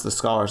 and that's the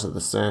Scholars of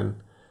the Sin.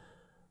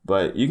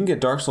 But you can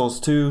get Dark Souls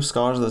 2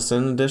 Scholars of the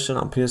Sin edition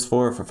on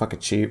PS4 for fucking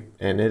cheap,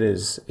 and it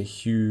is a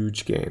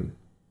huge game.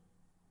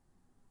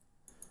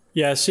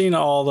 Yeah, I've seen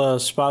all the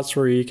spots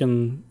where you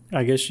can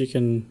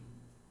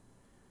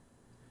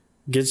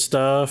get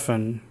stuff,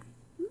 and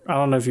I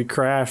don't know if you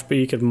craft, but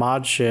you could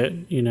mod shit,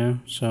 you know?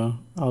 So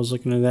I was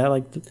looking at that,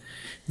 like the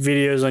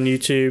videos on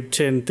YouTube,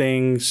 10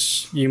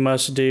 things you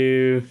must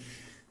do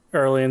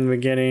early in the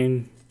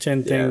beginning,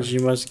 10 things you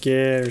must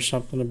get, or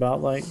something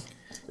about like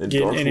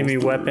getting enemy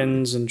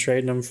weapons and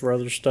trading them for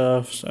other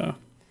stuff. So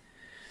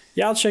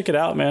yeah, I'll check it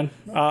out, man.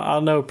 I'll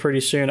know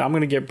pretty soon. I'm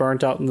going to get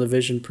burnt out in the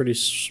Division pretty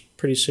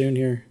soon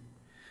here.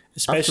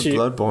 Especially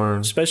Bloodborne.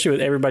 Especially with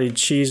everybody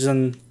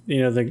cheesing,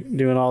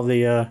 doing all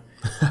the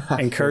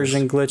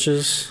incursion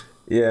glitches.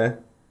 Yeah.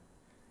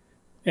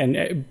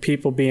 And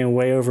people being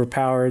way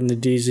overpowered in the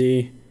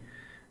DZ.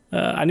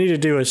 I need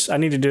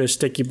to do a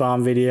sticky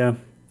bomb video.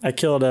 I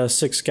killed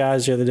 6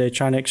 guys the other day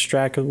trying to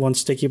extract with 1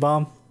 sticky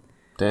bomb.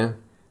 Damn.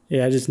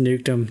 Yeah, I just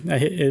nuked them.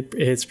 It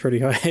hits pretty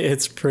hard.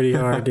 It's pretty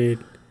hard,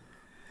 dude.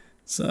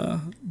 So,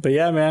 but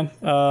yeah, man.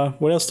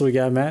 What else do we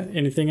got, Matt?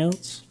 Anything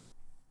else?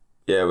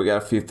 Yeah, we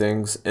got a few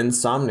things.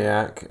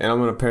 Insomniac, and I'm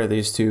going to pair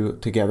these two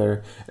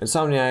together.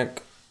 Insomniac,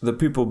 the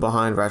people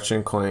behind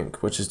Ratchet &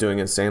 Clank, which is doing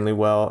insanely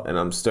well, and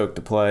I'm stoked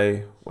to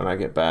play when I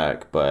get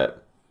back,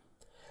 but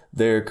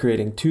they're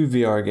creating 2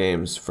 VR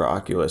games for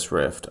Oculus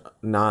Rift,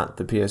 not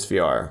the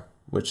PSVR,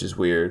 which is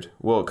weird.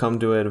 Will it come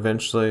to it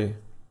eventually?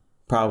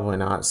 Probably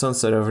not.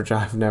 Sunset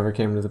Overdrive never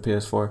came to the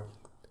PS4.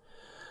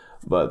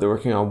 But they're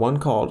working on one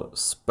called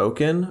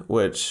Spoken,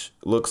 which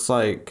looks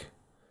like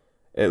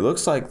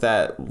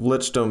that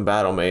Lichdom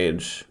Battle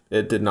Mage.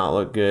 It did not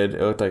look good.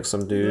 It looked like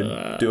some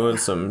dude doing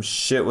some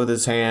shit with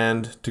his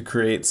hand to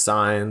create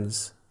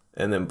signs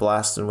and then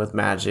blasting with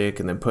magic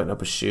and then putting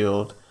up a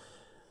shield.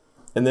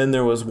 And then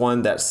there was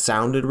one that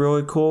sounded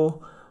really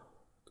cool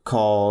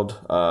called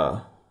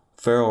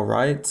Feral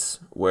Rites,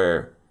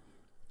 where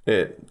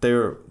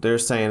they're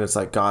saying it's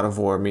like God of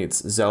War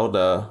meets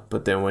Zelda,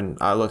 but then when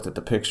I looked at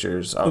the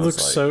pictures, I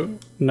was like,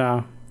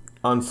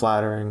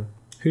 unflattering.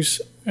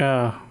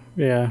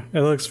 Yeah,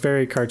 it looks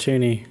very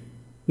cartoony.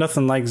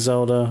 Nothing like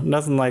Zelda,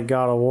 nothing like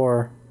God of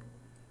War.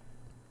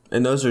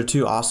 And those are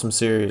 2 awesome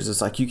series.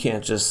 It's like you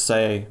can't just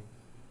say,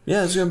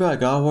 yeah, it's gonna be like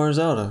God of War and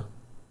Zelda.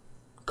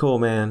 Cool,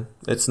 man.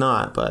 It's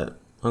not, but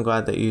I'm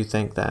glad that you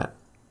think that.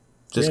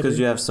 Just because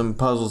you have some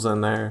puzzles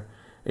in there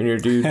and your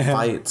dude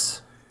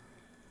fights.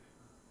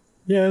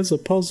 Yeah, it's a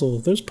puzzle.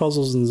 There's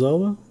puzzles in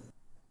Zelda.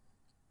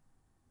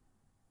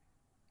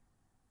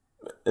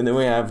 And then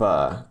we have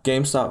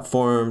GameStop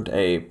formed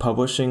a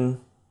publishing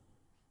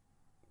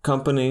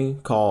company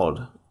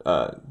called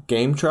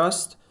Game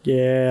Trust.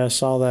 Yeah, I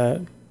saw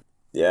that.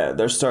 Yeah,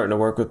 they're starting to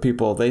work with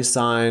people. They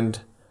signed,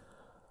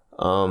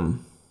 I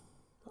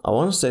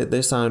want to say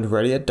they signed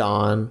Ready at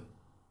Dawn,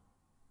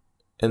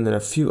 and then a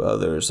few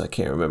others. I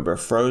can't remember.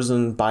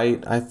 Frozen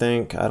Byte, I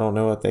think. I don't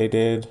know what they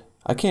did.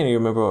 I can't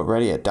even remember what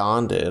Ready at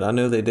Dawn did. I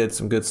know they did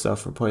some good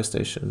stuff for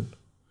PlayStation.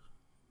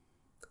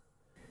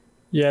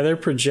 Yeah, their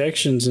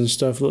projections and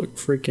stuff look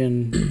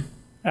freaking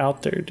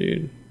out there,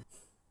 dude.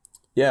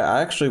 Yeah,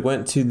 I actually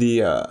went to the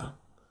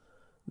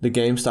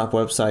GameStop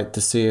website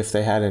to see if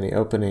they had any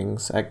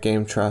openings at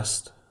Game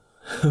Trust.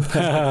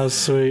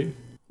 Sweet.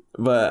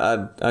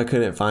 But I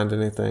couldn't find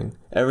anything.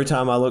 Every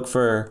time I look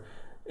for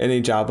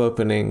any job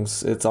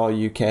openings, it's all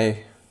UK.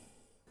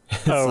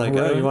 It's like,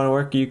 really? oh, you want to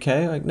work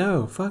UK? Like,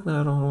 no, fuck no,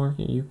 I don't want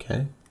to work in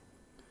UK.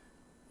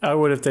 I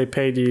would if they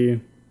paid you.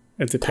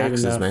 If they paid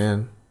Taxes, enough.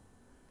 man.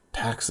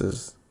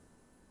 Taxes.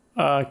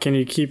 Can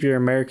you keep your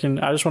American?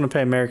 I just want to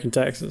pay American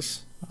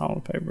taxes. I don't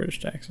want to pay British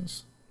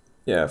taxes.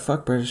 Yeah,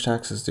 fuck British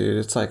taxes, dude.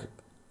 It's like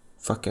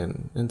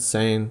fucking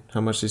insane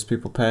how much these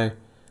people pay.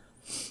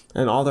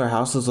 And all their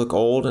houses look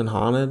old and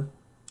haunted.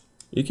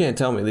 You can't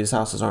tell me these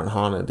houses aren't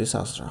haunted. These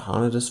houses are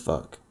haunted as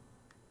fuck.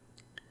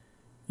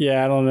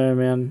 Yeah, I don't know,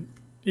 man.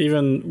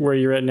 Even where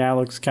you're at now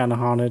looks kind of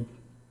haunted.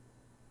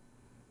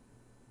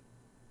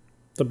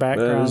 The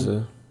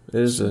background. It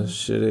is a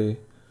shitty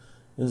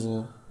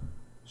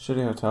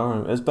hotel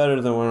room. It's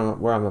better than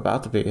where I'm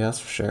about to be, that's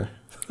for sure.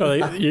 Oh,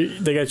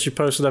 they got you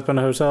posted up in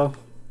a hotel?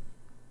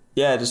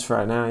 Yeah, just for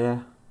right now, yeah.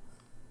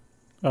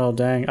 Oh,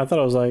 dang. I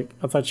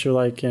thought you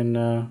were like in,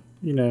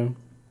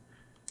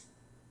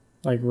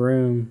 like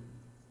room.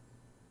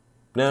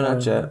 No,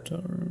 not yet.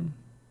 Hotel room.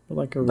 But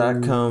like a room.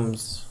 That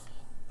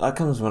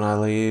comes when I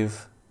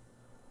leave.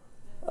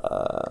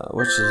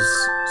 Which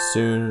is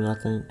soon, I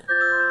think.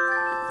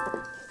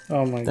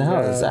 Oh my god. The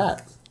hell is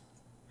that?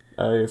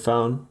 Oh, your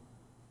phone?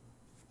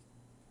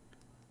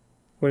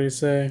 What do you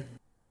say?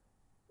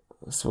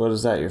 So what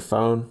is that, your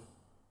phone?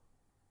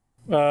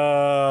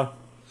 Yeah,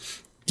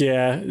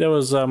 that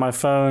was my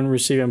phone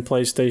receiving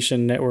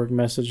PlayStation Network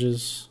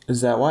messages.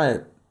 Is that why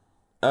it...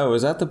 Oh,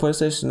 is that the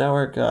PlayStation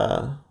Network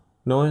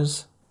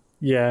noise?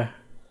 Yeah,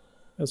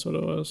 that's what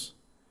it was.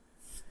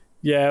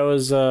 Yeah, it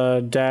was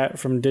Dat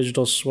from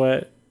Digital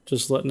Sweat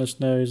just letting us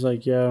know. He's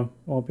like, yo,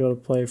 won't be able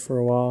to play for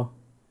a while.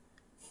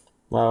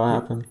 Why,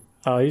 what happened?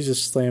 Oh, he's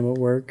just slammed at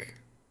work.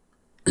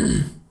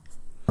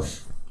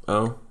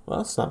 Oh, well,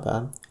 that's not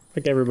bad.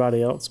 Like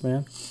everybody else,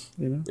 man.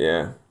 You know?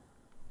 Yeah.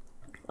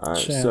 Alright,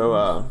 Shit.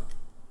 so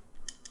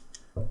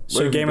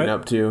what have you been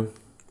up to?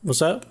 What's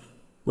that?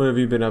 What have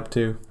you been up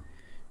to?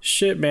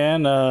 Shit,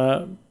 man.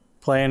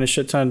 Playing a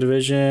shit ton of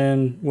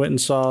Division. Went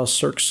and saw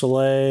Cirque du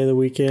Soleil the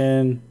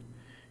weekend.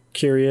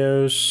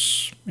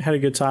 Curios. Had a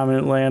good time in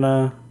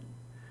Atlanta.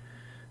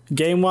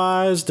 Game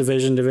wise,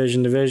 Division.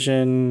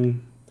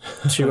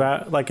 2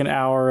 like an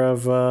hour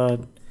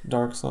of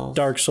Dark Souls.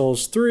 Dark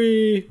Souls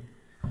 3.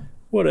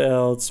 What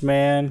else,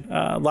 man?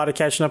 A lot of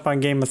catching up on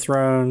Game of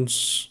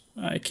Thrones.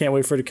 I can't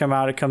wait for it to come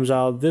out. It comes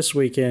out this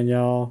weekend,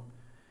 y'all.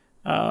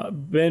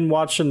 Been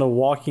watching The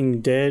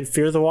Walking Dead.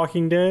 Fear the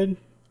Walking Dead.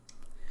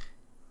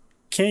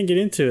 Can't get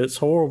into it. It's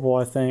horrible,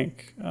 I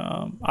think.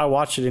 I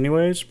watch it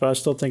anyways, but I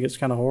still think it's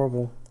kind of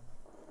horrible.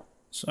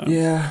 So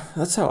Yeah,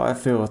 that's how I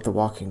feel with The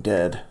Walking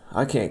Dead.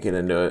 I can't get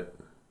into it.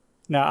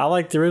 now I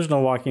like the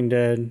original Walking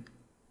Dead,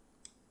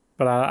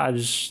 but I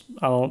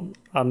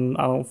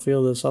don't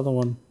feel this other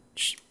one.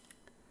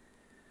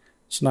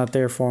 It's not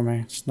there for me.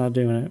 It's not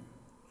doing it.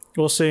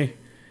 We'll see.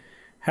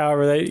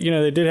 However, they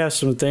did have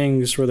some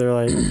things where they're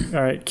like,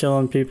 all right,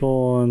 killing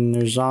people and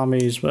there's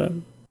zombies, but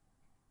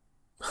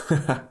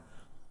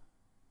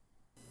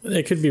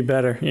it could be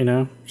better,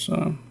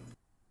 So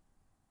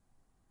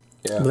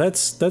Yeah. but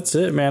that's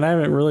it, man. I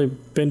haven't really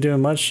been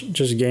doing much,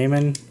 just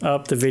gaming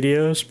up the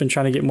videos. Been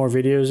trying to get more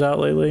videos out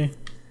lately.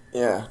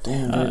 Yeah,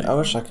 damn, dude. I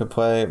wish I could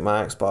play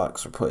my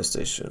Xbox or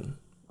PlayStation.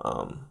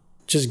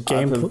 Just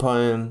I've been gameplay.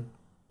 playing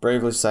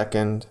Bravely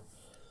Second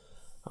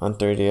on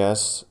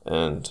 3DS,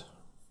 and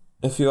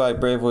if you like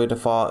Bravely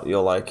Default,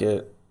 you'll like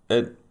it.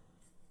 It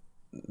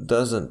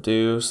doesn't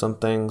do some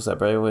things that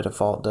Bravely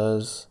Default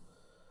does.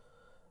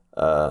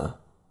 I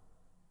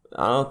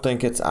don't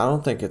think it's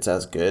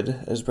as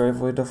good as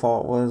Bravely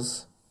Default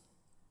was,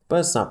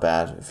 but it's not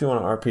bad. If you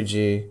want an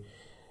RPG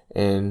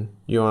and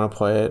you want to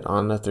play it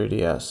on the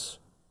 3DS,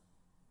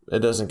 it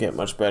doesn't get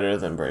much better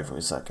than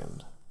Bravely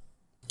Second.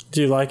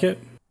 Do you like it?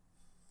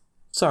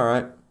 It's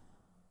alright.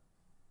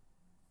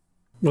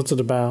 What's it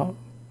about?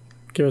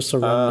 Give us a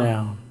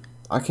rundown.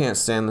 I can't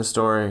stand the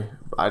story.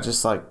 I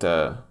just like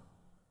to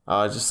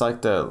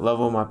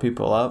level my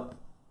people up.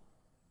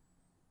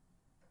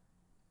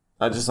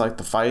 I just like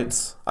the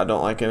fights. I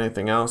don't like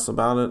anything else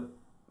about it.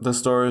 The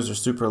stories are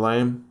super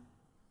lame.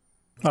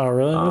 Oh,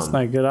 really? That's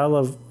not good.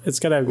 It's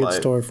got to have a good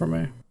story for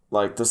me.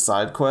 Like the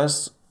side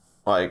quests,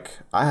 like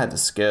I had to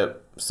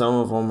skip. Some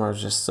of them are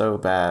just so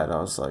bad.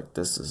 I was like,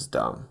 this is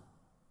dumb.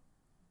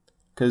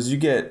 Because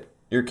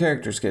your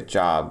characters get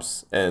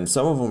jobs, and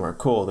some of them are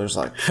cool. There's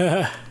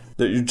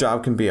that your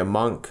job can be a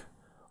monk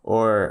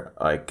or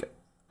like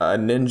a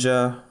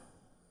ninja.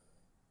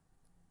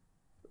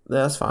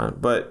 That's fine,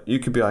 but you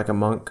could be like a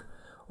monk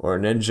or a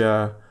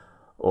ninja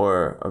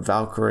or a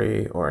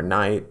Valkyrie or a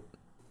knight.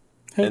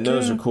 Heck And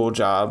those yeah. are cool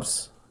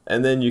jobs.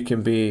 And then you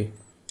can be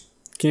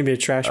a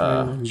trash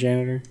man,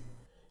 janitor?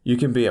 you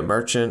can be a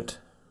merchant,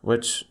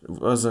 which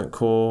wasn't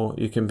cool.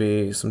 You can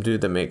be some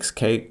dude that makes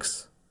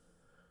cakes,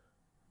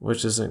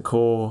 which isn't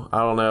cool. I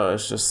don't know.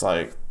 It's just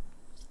like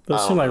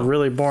Those seem like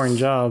really boring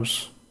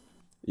jobs.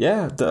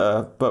 yeah.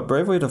 But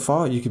Bravely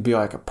Default, you could be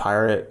like a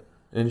pirate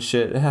and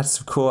shit. It has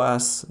some cool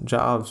ass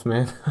jobs,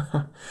 man.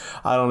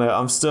 I don't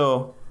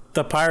know.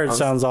 The pirate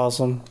sounds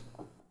awesome.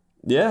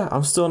 Yeah,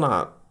 I'm still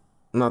not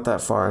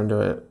that far into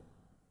it.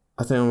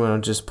 I think I'm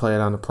gonna just play it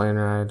on the plane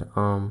ride.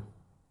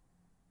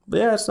 But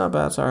yeah, it's not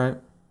bad. It's all right.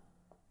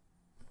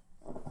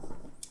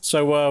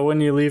 So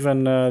when you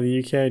leaving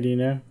the UK, do you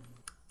know?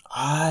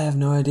 I have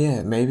no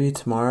idea. Maybe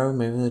tomorrow.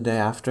 Maybe the day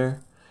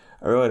after.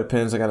 It really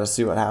depends. I gotta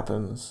see what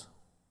happens.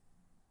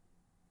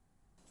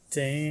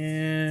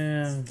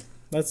 Damn,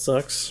 that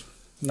sucks.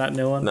 Not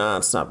knowing. Nah,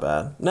 it's not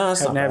bad. No,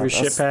 it's Having not to have bad.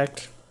 your shit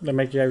packed. They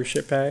make you have your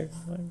shit packed.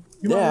 Like,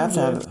 Yeah, I have to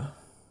have it.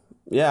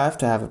 Yeah, I have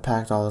to have it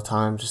packed all the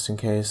time just in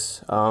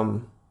case.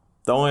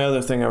 The only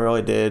other thing I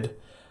really did,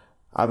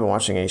 I've been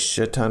watching a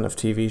shit ton of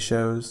TV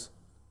shows.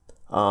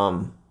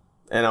 And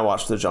I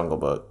watched The Jungle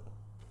Book.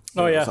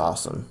 Oh It yeah, was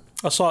awesome.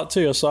 I saw it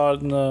too. I saw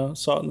it in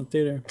the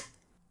theater.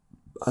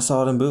 I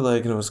saw it in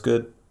bootleg and it was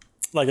good.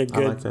 Like a I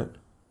liked good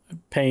it.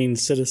 paying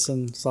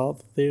citizen, saw it at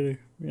the theater.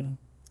 You know,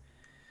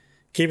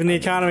 keeping the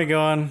economy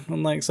going,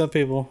 unlike some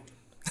people.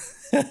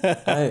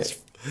 Hey,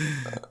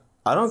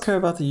 I don't care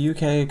about the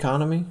UK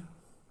economy.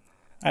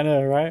 I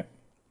know, right?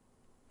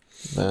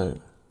 But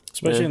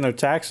Especially yeah. in their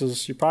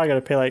taxes, you probably got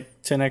to pay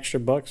like $10 extra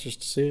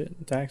just to see it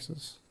in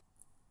taxes.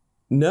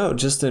 No,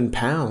 just in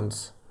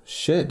pounds.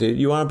 Shit, dude.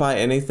 You want to buy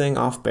anything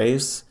off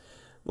base?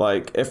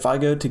 Like, if I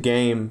go to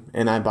Game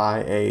and I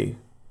buy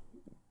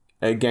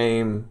a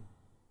game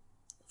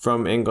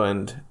from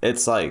England,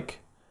 it's like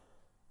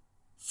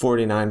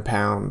 49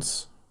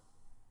 pounds.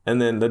 And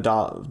then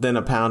then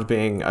a pound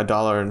being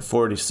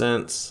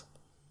 $1.40.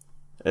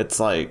 It's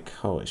like,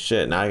 holy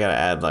shit. Now I gotta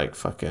add like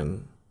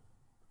fucking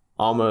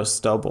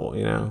almost double,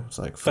 you know? It's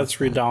like, fuck That's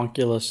that.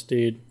 redonkulous,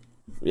 dude.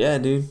 Yeah,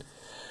 dude.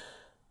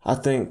 I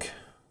think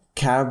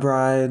cab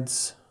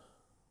rides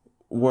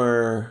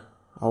were,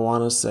 I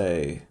want to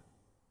say,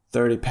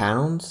 30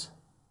 pounds,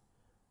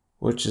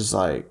 which is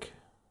like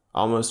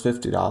almost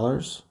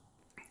 $50.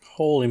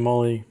 Holy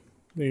moly.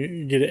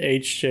 You get an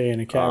HJ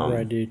and a cab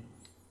ride, dude.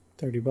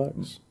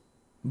 $30.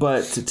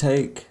 But to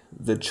take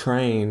the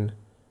train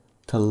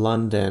to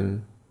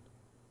London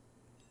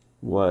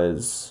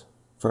was,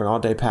 for an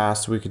all-day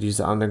pass, we could use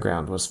the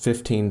underground, was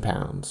 15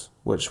 pounds,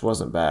 which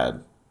wasn't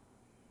bad.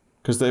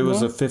 Because it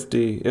was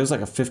it was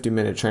like a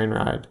 50-minute train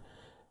ride.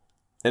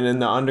 And in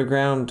the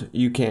underground,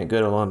 you can't go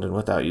to London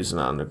without using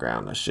the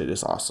underground. That shit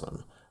is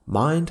awesome.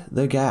 Mind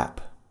the gap.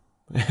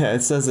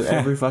 It says it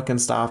every fucking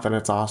stop and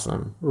it's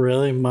awesome.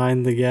 Really?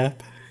 Mind the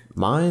gap?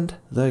 Mind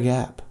the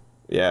gap.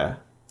 Yeah.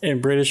 In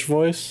British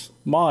voice,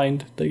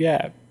 mind the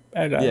gap.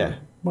 Yeah.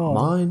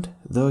 Mind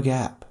the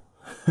gap.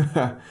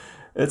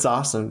 It's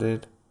awesome,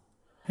 dude.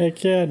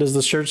 Heck yeah. Does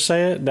the shirt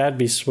say it? That'd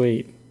be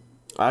sweet.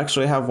 I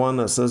actually have one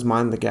that says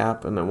Mind the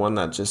Gap and then one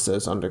that just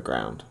says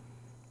Underground.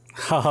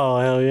 Oh,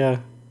 hell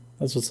yeah.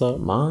 That's what's up.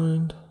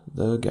 Mind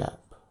the Gap.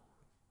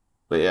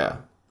 But yeah,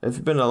 if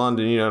you've been to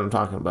London, you know what I'm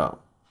talking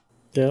about.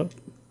 Yep.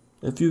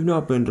 If you've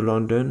not been to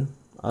London,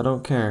 I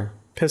don't care.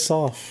 Piss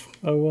off.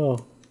 Oh,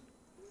 well.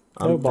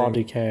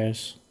 Nobody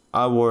cares.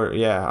 I wore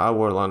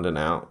London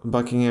out.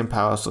 Buckingham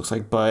Palace looks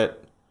like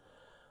butt.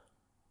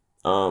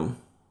 The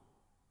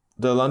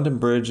London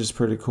Bridge is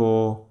pretty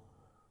cool.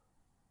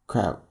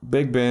 Crap.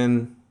 Big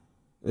Ben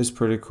is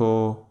pretty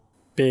cool.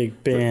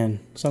 Big Ben.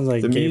 Sounds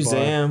like The gay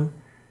museum. Bar.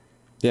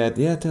 Yeah,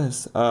 it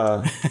does.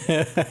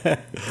 The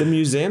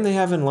museum they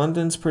have in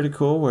London's pretty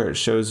cool, where it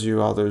shows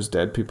you all those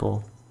dead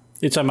people.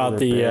 You're talking about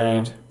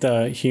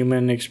the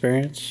human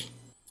experience?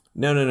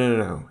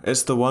 No.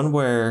 It's the one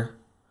where,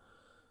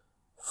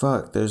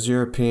 there's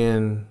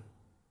European,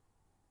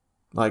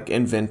 like,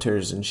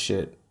 inventors and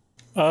shit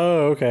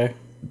Oh, okay.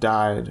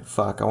 died.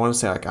 I want to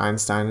say, like,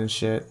 Einstein and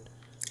shit.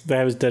 They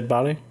have his dead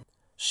body?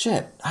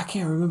 Shit, I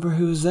can't remember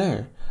who was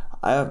there.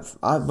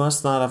 I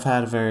must not have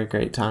had a very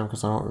great time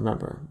because I don't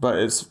remember. But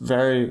it's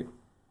very,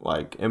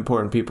 like,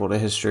 important people to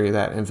history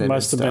that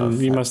invented stuff.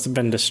 You must have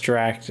been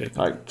distracted.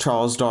 Like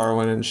Charles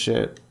Darwin and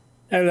shit.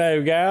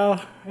 Hello,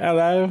 gal.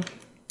 Hello.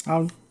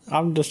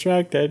 I'm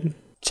distracted.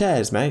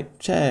 Cheers, mate.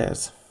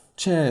 Cheers.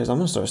 Cheers. I'm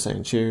gonna start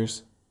saying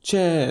cheers.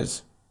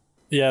 Cheers.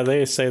 Yeah,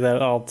 they say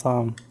that all the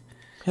time.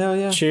 Hell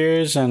yeah.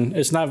 Cheers, and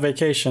it's not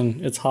vacation,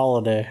 it's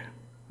holiday.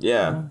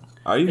 Yeah.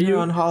 Are you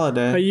on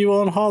holiday? Are you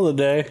on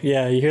holiday?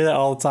 Yeah, you hear that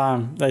all the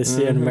time. They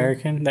see an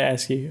American, they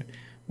ask you,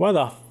 why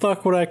the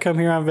fuck would I come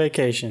here on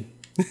vacation?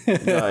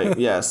 Like,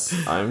 yes,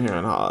 I'm here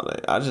on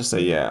holiday. I just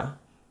say yeah.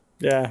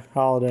 Yeah,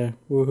 holiday.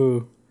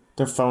 Woohoo.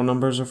 Their phone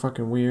numbers are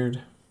fucking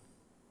weird.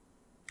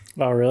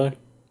 Oh, really?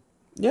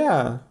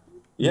 Yeah.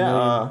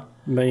 Yeah.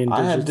 Million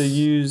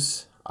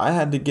digits. I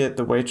had to get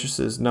the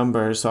waitress's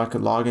number so I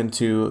could log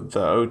into the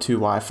O2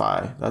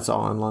 Wi-Fi. That's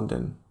all in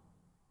London.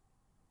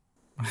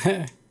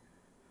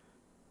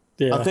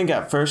 Yeah. I think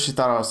at first she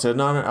thought I was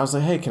sitting on it. I was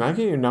like, hey, can I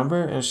get your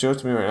number? And she showed it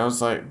to me. And I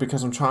was like,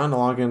 because I'm trying to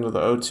log into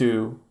the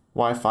O2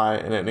 Wi-Fi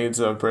and it needs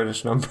a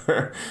British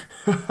number.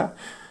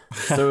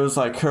 So it was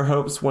like her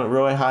hopes went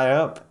really high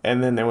up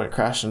and then they went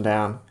crashing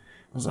down.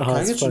 I was like, can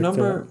I get your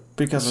number?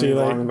 Because I need to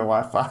log into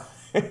Wi-Fi.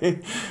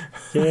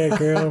 Yeah,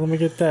 girl, let me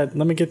get that.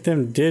 Let me get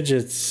them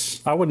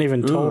digits. I wouldn't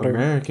even told her.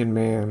 American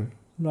man.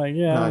 Like,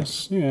 yeah,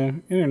 nice.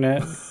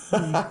 Internet.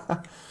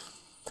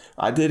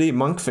 I did eat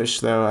monkfish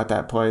though at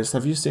that place.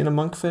 Have you seen a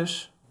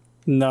monkfish?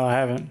 No, I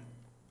haven't.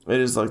 It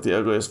is like the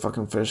ugliest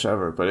fucking fish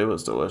ever, but it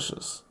was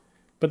delicious.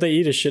 But they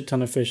eat a shit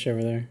ton of fish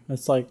over there.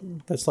 That's like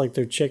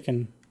their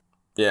chicken.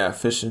 Yeah,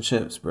 fish and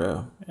chips,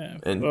 bro. Yeah.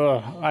 And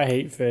I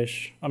hate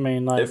fish. I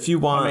mean, like, if you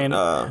want,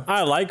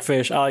 I like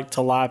fish. I like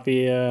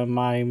tilapia,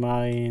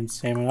 mahi, and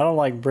salmon. I don't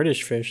like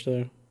British fish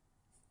though.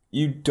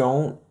 You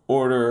don't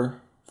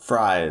order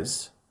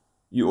fries.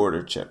 You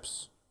order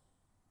chips.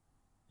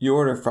 You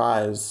order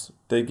fries.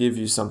 They give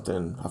you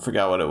something. I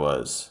forgot what it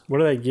was. What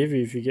do they give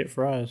you if you get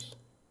fries?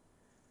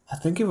 I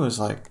think it was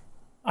like.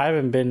 I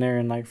haven't been there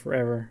in like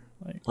forever.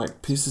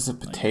 Like pieces of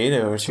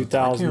potato or something.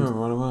 I can't remember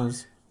what it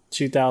was.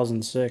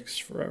 2006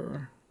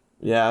 forever.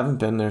 Yeah, I haven't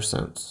been there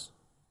since.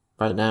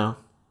 Right now.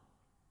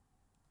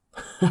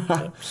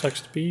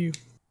 Sucks to be you.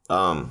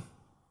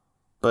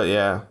 But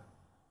yeah.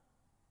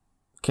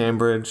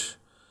 Cambridge,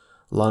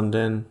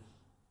 London,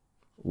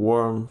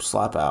 warm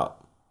slap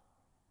out.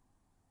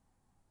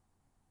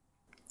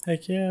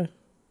 Heck yeah.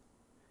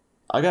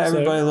 I got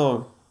everybody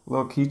little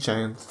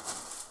keychains.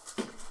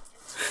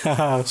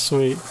 Haha,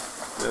 sweet.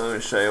 Let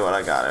me show you what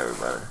I got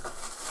everybody.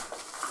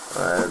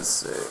 Let's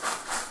see.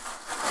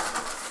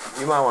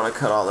 You might want to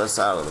cut all this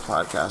out of the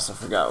podcast. I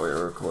forgot we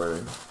were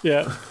recording.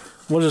 Yeah,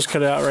 we'll just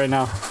cut it out right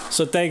now.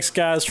 So thanks,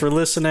 guys, for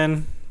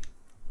listening.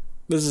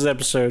 This is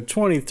episode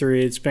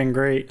 23. It's been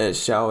great. It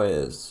sure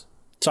is.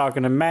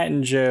 Talking to Matt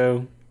and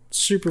Joe,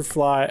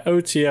 Superfly,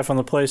 OTF on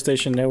the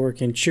PlayStation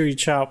Network, and Chewy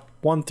Chomp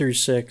 1 through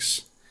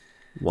 6.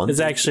 It's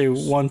actually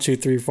 1, 2,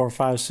 3, 4,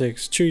 5,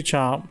 6. Chewy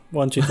Chomp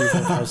 1, 2, 3,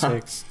 4, 5,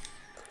 6.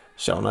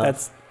 Showing up.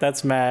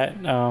 That's Matt.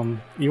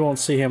 You won't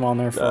see him on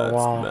there for a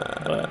while,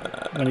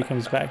 but when he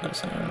comes back, you'll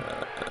see him.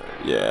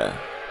 Yeah.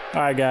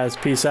 All right, guys.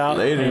 Peace out.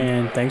 Later.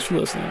 And thanks for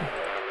listening.